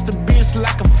switch the bitch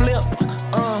like a flip.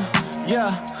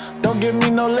 Yeah, don't give me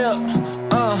no lip.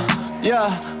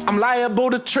 Yeah, I'm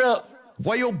liable to trip.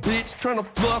 Why your bitch tryna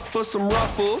fluff for some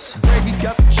ruffles? Gravy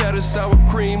got the cheddar, sour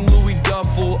cream, Louis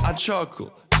Duffel. I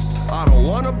chuckle. I don't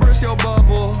wanna burst your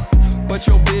bubble, but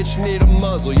your bitch need a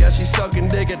muzzle. Yeah, she sucking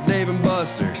dick at Dave and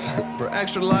Buster's for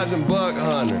extra lives and Bug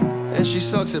Hunter, and she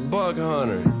sucks at Bug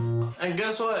Hunter. And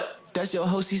guess what? That's your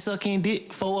hoe, she sucking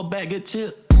dick for a bag of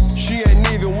chips. She ain't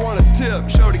even want a tip,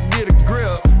 show to get a grip.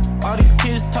 All these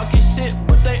kids talking shit,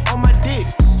 but they on my dick.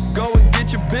 Go and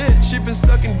get your bitch, she been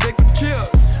sucking dick for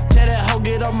chips. Tell that hoe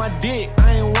get on my dick,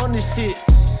 I ain't want this shit.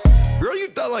 Girl, you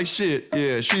thought like shit.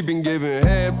 Yeah, she been giving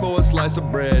head for a slice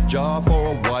of bread, jaw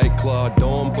for a white claw,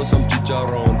 dome for some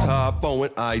chicharron, top for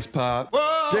an ice pop.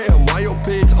 Whoa. Damn, why your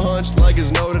bitch hunched like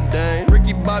it's Notre Dame?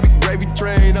 Ricky Bobby Gravy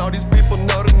Train, all these people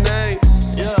know the name.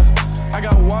 Yeah, I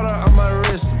got water on my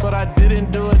wrist, but I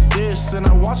didn't do a dish, and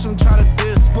I watch them try to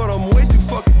diss, but I'm way too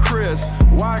fucking crisp.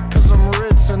 Why? Cause I'm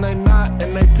rich and they not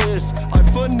and they pissed. I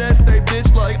finesse they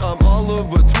bitch like I'm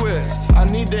Oliver Twist. I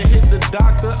need to hit the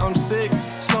doctor, I'm sick.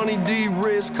 Sunny D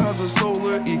risk cause a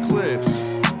solar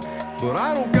eclipse, but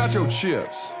I don't got your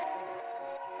chips.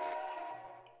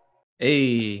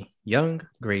 Hey, Young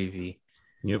Gravy.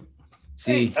 Yep.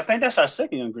 See, I think that's our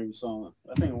second Young Gravy song.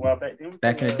 I think a while back.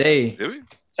 Back in the day. Did we?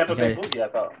 Tampa Bay Boogie, I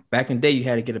thought. Back in the day, you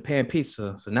had to get a pan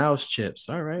pizza, so now it's chips.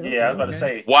 All right. Yeah, I was about to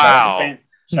say. Wow.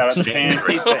 Shout out to Pan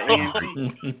Pizza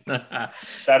ENT.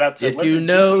 Shout out to if you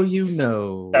know, you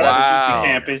know. Shout out to Juicy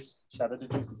Campus. Shout out to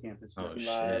Juicy Campus. Oh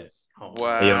shit!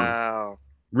 Wow.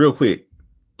 Real quick,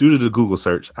 due to the Google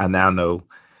search, I now know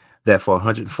that for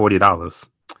 $140,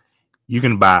 you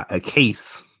can buy a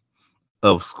case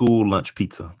of school lunch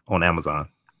pizza on Amazon.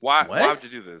 Why would you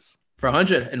do this? For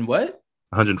 100 and what?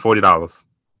 $140.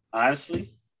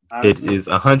 Honestly, it is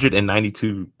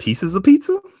 192 pieces of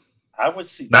pizza. I would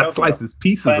see not slices,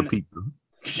 pieces of pizza.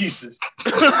 Pieces.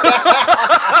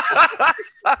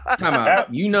 Time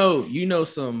out. You know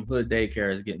some hood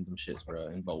daycare is getting them shits, bro,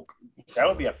 in bulk. That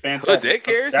would be a fantastic. Hood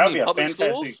daycares? That would be a public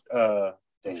fantastic. Schools?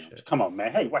 Damn. Come on,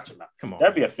 man. Hey, watch it now. Come on.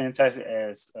 That'd be a fantastic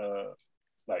ass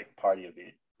like party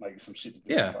event, like some shit to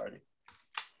do at a party.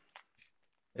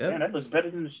 Yeah, man, that looks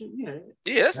better than the shit we had.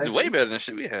 Yeah, that's way better than the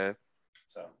shit we had.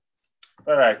 So.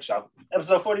 All right, y'all.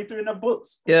 Episode 43 in the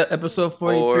books. Yeah, episode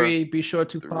 43. Be sure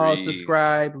to follow,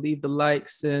 subscribe, leave the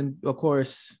likes, and of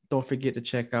course, don't forget to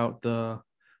check out the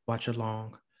watch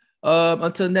along.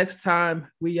 Until next time,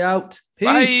 we out. Peace.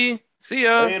 Bye. See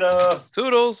ya. Later.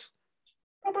 Toodles.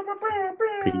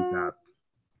 Peace out.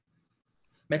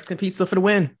 Mexican pizza for the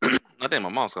win. I think my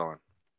mom's calling.